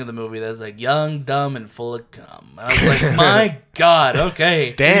beginning of the movie that's like young, dumb, and full of cum. And I was like, my God,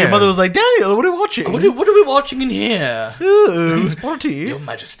 okay. Damn. Your mother was like, Daniel, what are you watching? What are we watching in here? Ooh, sporty. Your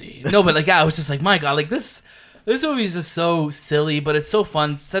Majesty. No, but like, yeah, I was just like, my God, like this movie is just so silly, but it's so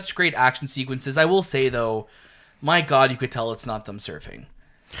fun. Such great action sequences. I will say though, my God, you could tell it's not them surfing.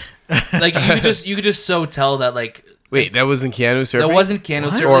 Like you could just so tell that like. Wait, that wasn't Keanu surfing? That wasn't Keanu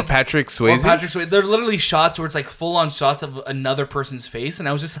surfing. Or Patrick Swayze? Or Patrick Swayze. They're literally shots where it's like full on shots of another person's face, and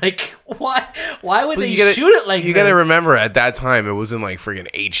I was just like, why? Why would they shoot it like? You this? gotta remember, at that time it wasn't like freaking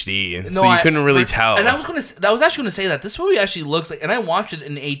HD, and so you couldn't really tell. And I was actually gonna say that this movie actually looks like, and I watched it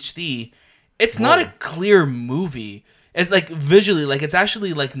in HD. It's not a clear movie. It's like visually, like it's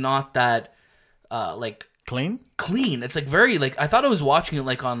actually like not that, like Clean. It's like very like I thought I was watching it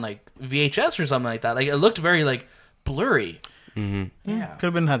like on like VHS or something like that. Like it looked very like blurry. Yeah, could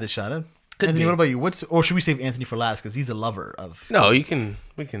have been how they shot it. Could Anthony, be. what about you? Or should we save Anthony for last because he's a lover of? No, we can.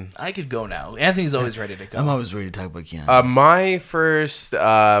 I could go now. Anthony's always ready to go. I'm always ready to talk about Keanu.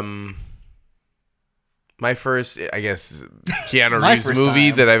 My first, I guess, Keanu My Reeves first movie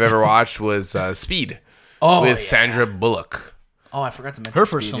time. that I've ever watched was Speed Oh, with yeah. Sandra Bullock. Oh, I forgot to mention Her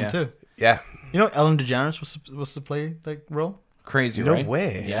first Speed, film yeah. too. Yeah. You know, Ellen DeGeneres was supposed to play that role. Crazy, No right?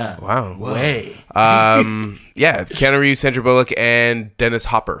 way. Yeah. Wow. Way. Yeah, Keanu Reeves, Sandra Bullock, and Dennis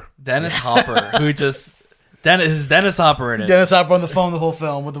Hopper. Dennis Hopper, who just Dennis Hopper in it. Dennis Hopper on the phone the whole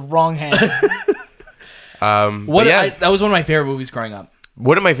film with the wrong hand. But yeah, That was one of my favorite movies growing up.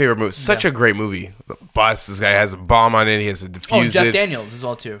 one of my favorite movies. Such a great movie. The bus. This guy has a bomb on it. He has to defuse Oh, it. Jeff Daniels as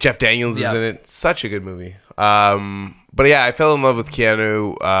well too. Jeff Daniels Yeah. is in it. Such a good movie. But yeah, I fell in love with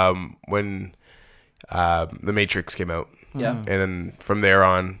Keanu when The Matrix came out. Yeah. And then from there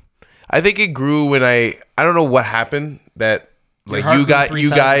on, I think it grew when I don't know what happened that like heart you grew 3 you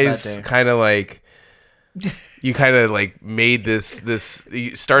sizes guys that day. kind of like you kind of like made this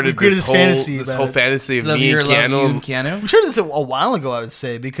you started created this this fantasy this about whole it. fantasy of Love me you, and love you Keanu. and Keanu. I'm sure this a while ago, I would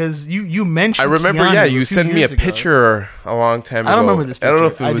say, because you mentioned. I remember, Keanu yeah, a you few sent me a years ago. picture a long time ago. I don't remember this I don't know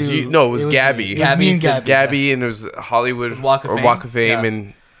if picture. it was I you. do. No, it was It was Gabby. me. It was me and Gabby. Gabby. And it was Hollywood Walk of or Fame? Walk of Fame Yeah.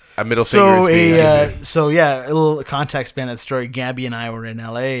 and a middle finger. So is being a little context behind that story. Gabby and I were in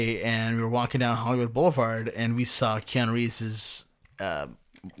LA and we were walking down Hollywood Boulevard and we saw Keanu Reeves'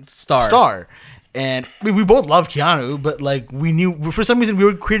 star. And we both love Keanu, but like we knew for some reason we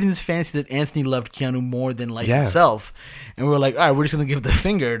were creating this fantasy that Anthony loved Keanu more than life Yeah. itself, and we were like, all right, we're just gonna give the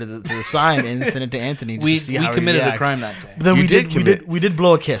finger to the sign and send it to Anthony. Just We to see how he committed a reacts. crime that day. But then You we did did commit. we did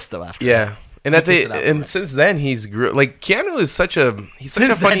blow a kiss though after. Yeah. And Kiss it out and first. since then he's grew like Keanu is such a Since a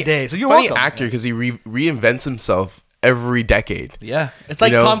that funny day, so you're funny welcome. actor because he reinvents himself every decade. Yeah, it's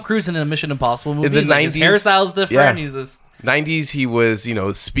like You know, Tom Cruise in a Mission Impossible movie. the Like his 90s hairstyle's different. yeah. He's just 90s he was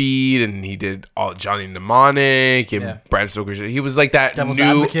Speed and he did all Johnny Mnemonic and Yeah. Bram Stoker's. He was like that Devil's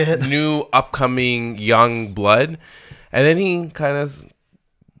new Advocate. new upcoming young blood, and then he kind of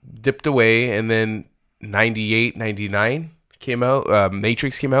dipped away, and then 98 99 came out,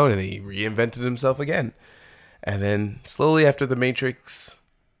 Matrix came out, and he reinvented himself again. And then slowly after the Matrix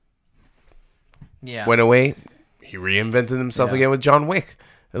Yeah. went away, he reinvented himself again with John Wick.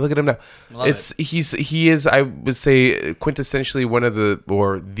 And look at him now. He is, I would say, quintessentially one of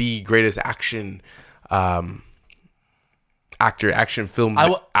the greatest action action film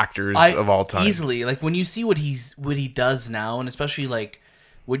actors of all time. Easily, like when you see what he does now, and especially like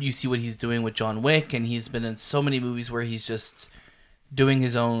what he's doing with John Wick, and he's been in so many movies where he's just doing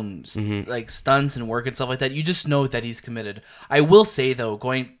his own like stunts and work and stuff like that. You just know that he's committed. I will say though,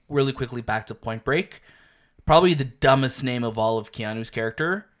 going really quickly back to Point Break, probably the dumbest name of all of Keanu's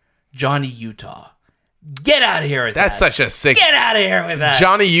character, Johnny Utah. Get out of here with that. That's such a sick. Get out of here with that.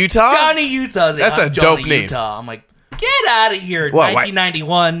 Johnny Utah? Johnny Utah. That's a dope name. Utah. I'm like, get out of here.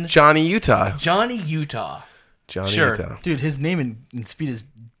 1991. Johnny Utah. Johnny Utah. Utah. Dude, his name in Speed is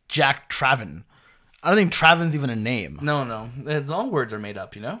Jack Traven. I don't think Traven's even a name. No. It's all words are made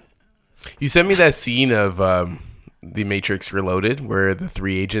up, you know? You sent me that scene of The Matrix Reloaded where the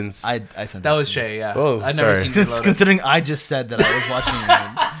three agents... I sent that was scene. Shay, yeah. Oh, I've never sorry. seen Since Reloaded. considering I just said that I was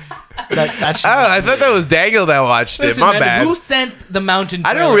watching I thought that was Daniel that watched Listen, it. My man, bad. Who sent the mountain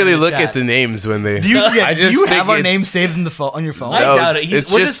I don't trailer really in look chat? at the names when they... Do you I have think our it's- name saved in the on your phone? I No, doubt it. it's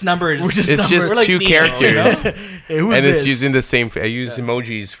We're just- just numbers. we're just It's numbers. just We're like two Neo, characters. Hey, who is And this? it's using the same... I use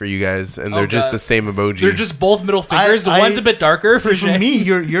emojis for you guys, and they're just God. the same emoji. They're just both middle fingers. I- One's a bit darker for For Shay. me,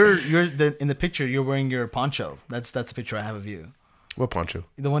 you're in the picture. You're wearing your poncho. That's the picture I have of you. What poncho?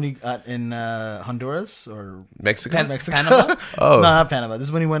 The one you got in Honduras or Mexico? Mexico? Panama? Oh. No, not Panama. This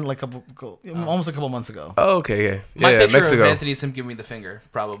is when he went like almost a couple months ago. Oh, okay, yeah. My Yeah, picture Mexico. of Anthony's him giving me the finger,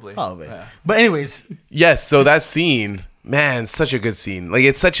 probably. Oh, wait. Yeah. But anyways, Yes, so that scene, man, such a good scene. Like,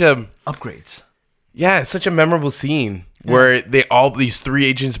 it's such a... upgrades. Yeah, it's such a memorable scene where these three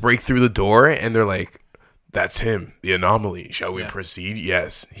agents break through the door and they're like, "That's him, the anomaly. Shall we proceed?"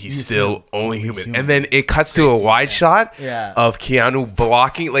 Yes, he's still only human. And then it cuts to a wide shot of Keanu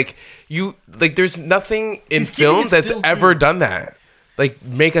blocking. There's nothing in He's keeping film it that's still, ever too. done that. Like,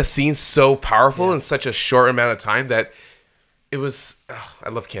 make a scene so powerful in such a short amount of time that it was. I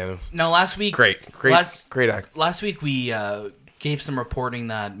love Keanu. Now, last week... Great act. Last week, we gave some reporting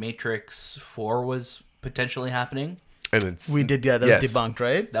that Matrix 4 was potentially happening. And it's We did, that was debunked,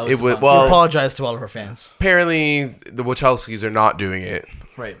 right? That was It would- debunked. well- We apologize to all of our fans. apparently the Wachowskis are not doing it.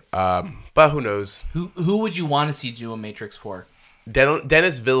 Right. But who knows? Who would you want to see do a Matrix 4?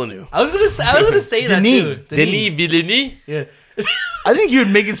 Dennis Villeneuve. I was gonna say that Denis. too. Denis Villeneuve. Yeah. I think you would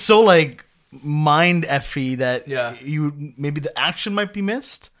make it so like mind effy that Yeah. you maybe the action might be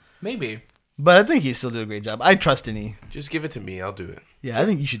missed. Maybe. But I think you still do a great job. I trust Denis. Just give it to me. I'll do it. Yeah, I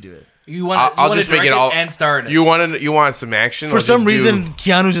think you should do it. You want I'll just make it all and star in it. You want some action? For I'll some just reason, do-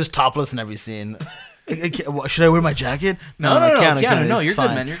 Keanu's just topless in every scene. Should I wear my jacket? No, Keanu, no, it's you're good,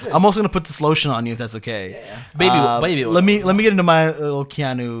 fine. man, you're good. I'm also gonna put this lotion on you if that's okay. Yeah. Baby. Let me get into my little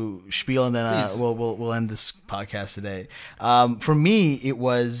Keanu spiel, and then Please. we'll end this podcast today. For me, it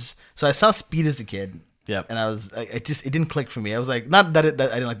was so I saw Speed as a kid. Yep. And it didn't click for me. I was like, not that,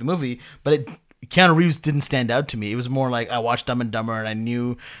 that I didn't like the movie, but Keanu Reeves didn't stand out to me. It was more like I watched Dumb and Dumber and I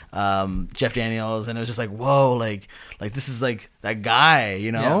knew Jeff Daniels, and it was just like, whoa, like this is like that guy,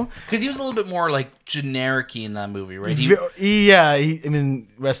 you know? Because he was a little bit more like generic-y in that movie, right? I mean,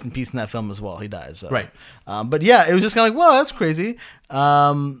 rest in peace in that film as well. He dies. So. Right. But yeah, it was just kind of like, whoa, that's crazy.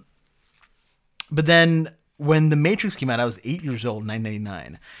 But then when The Matrix came out, I was 8 years old,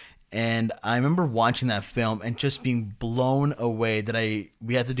 1999. And I remember watching that film and just being blown away that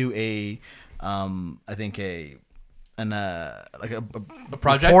we had to do a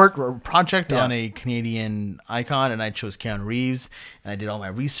project on a Canadian icon, and I chose Keanu Reeves, and I did all my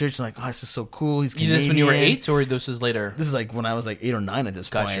research and this is so cool. He's You Canadian. did this when you were 8, or this was later? This is like when I was like 8 or 9 at this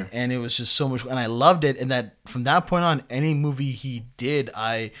point. Gotcha. And it was just so much, and I loved it. And that from that point on, any movie he did,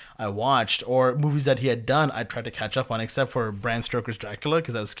 I watched, or movies that he had done, I tried to catch up on, except for Bram Stoker's Dracula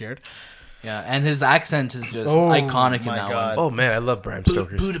because I was scared. Yeah, and his accent is just iconic in my that God. one. Oh man, I love Bram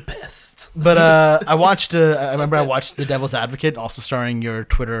Stoker. Budapest. But I watched. I remember I watched The Devil's Advocate, also starring your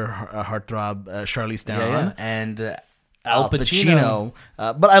Twitter heartthrob Charlize Theron. And Al Pacino.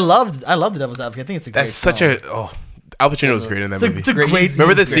 But I loved The Devil's Advocate. I think it's a great. That's such film. Al Pacino was great in that movie. It's a great.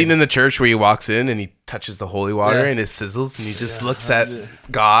 Remember the He's scene great. in the church where he walks in and he touches the holy water Yeah. and it sizzles and he just looks at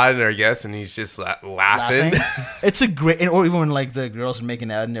God or guess and he's just laughing. It's a great, or even when like the girls are making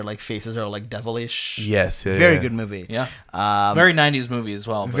out and their like faces are like devilish. Yes, Very good movie. Yeah. Very 90s movie as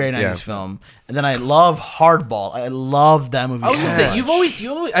well. But Very nice film. And then I love Hardball. I love that movie. I was so going to say, much. you've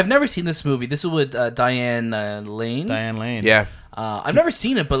always, I've never seen this movie. This is with Diane Lane. Diane Lane. Yeah. I've never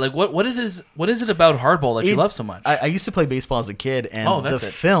seen it, but like, what is it about hardball that you love so much? I used to play baseball as a kid, and that's the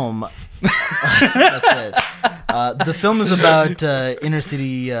it. film. That's it. The film is about inner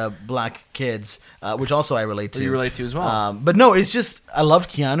city black kids, which also I relate to. You relate to as well. But no, it's just I love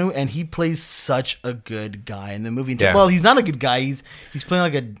Keanu, and he plays such a good guy in the movie. Yeah. Well, he's not a good guy. He's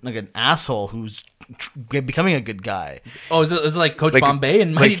playing like an asshole who's becoming a good guy. Oh, is it like Coach Bombay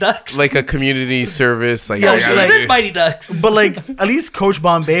and Mighty Ducks? Like a community service. Like, Yeah, it is Mighty Ducks. But like, at least Coach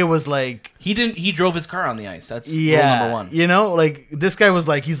Bombay was like, He drove his car on the ice. That's rule yeah, number one. you know, like this guy was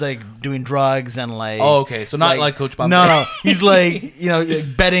like, he's like doing drugs and like. Oh, okay. So not like Coach Bombay. No, he's like, you know,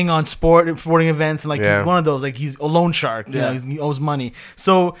 like betting on sporting events, and like he's one of those, like he's a loan shark. You know, he owes money.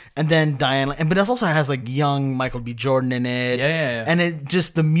 So, and then Diane, but it also has like young Michael B. Jordan in it. Yeah. And it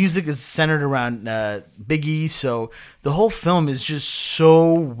just, the music is centered around Biggie. So the whole film is just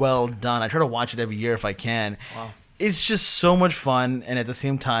so well done. I try to watch it every year if I can. Wow. It's just so much fun, and at the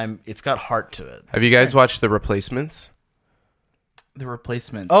same time, it's got heart to it. Have you guys watched The Replacements? The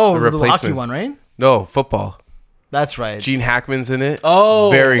Replacements. Oh, The the hockey Replacement. one, right? No, football. That's right. Gene Hackman's in it.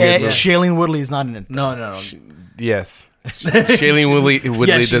 Oh, very good. And movie. Shailene Woodley is not in it. No. Yes. Shailene Woodley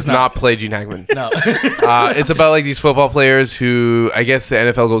she's does not. not play Gene Hackman. No. It's about like these football players who, I guess the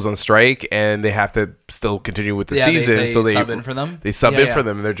NFL goes on strike and they have to still continue with the season. They so they sub in for them. They sub in for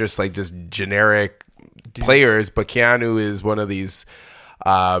them. They're just like generic players. But Keanu is one of these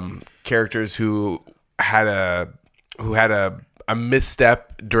characters who had a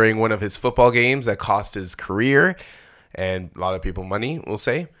misstep during one of his football games that cost his career and a lot of people money, we'll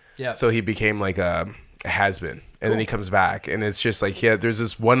say. Yeah. So he became like a has-been, and then he comes back, and it's just like there's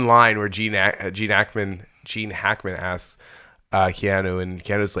this one line where Gene Hackman asks Keanu, and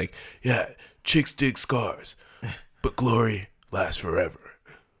Keanu's like, "Yeah, chicks dig scars, but glory lasts forever."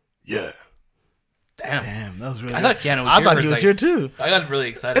 Yeah. Damn, that was really. I thought Keanu was I here. thought for he a was second. here too. I got really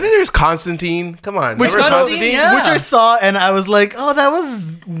excited. And then there's Constantine. Come on, Which remember Constantine? Yeah. Which I saw, and I was like, "Oh, that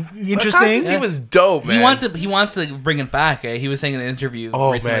was interesting." Constantine was dope, man. He wants to bring it back. Eh? He was saying in the interview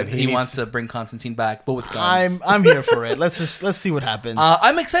recently that he wants to bring Constantine back, but with guns. I'm here for it. Let's see what happens.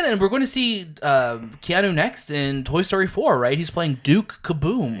 I'm excited, and we're going to see Keanu next in Toy Story 4. Right? He's playing Duke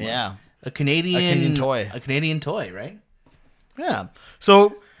Kaboom. Yeah, a Canadian toy. A Canadian toy, right? Yeah.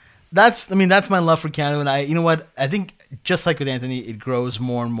 So that's my love for Keanu, and you know what? I think just like with Anthony, it grows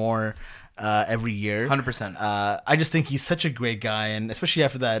more and more every year. 100%. I just think he's such a great guy, and especially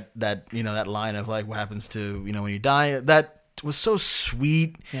after that line of like what happens to when you die. That was so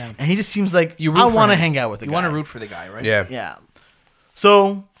sweet. Yeah. And he just seems like I want want to hang out with the guy. You want to root for the guy, right? Yeah. Yeah.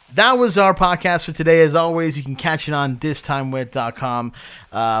 So that was our podcast for today. As always, you can catch it on thistimewith.com,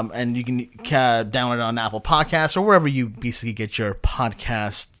 and you can download it on Apple Podcasts or wherever you basically get your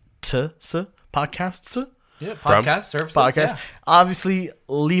podcasts. Yeah, podcast services. Podcast. Yeah. Obviously,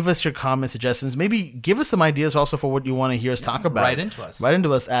 leave us your comments, suggestions. Maybe give us some ideas also for what you want to hear us talk about. Write into us. Write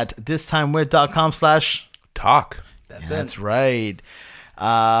into us at thistimewith.com/talk. That's right.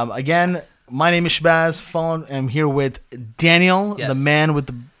 Again, my name is Shabazz. I'm here with Daniel, the man with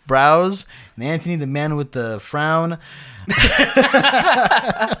the brows, and Anthony, the man with the frown,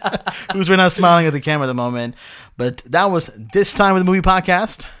 who's right now smiling at the camera at the moment. But that was This Time with the Movie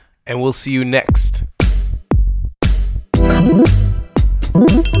Podcast. And we'll see you next.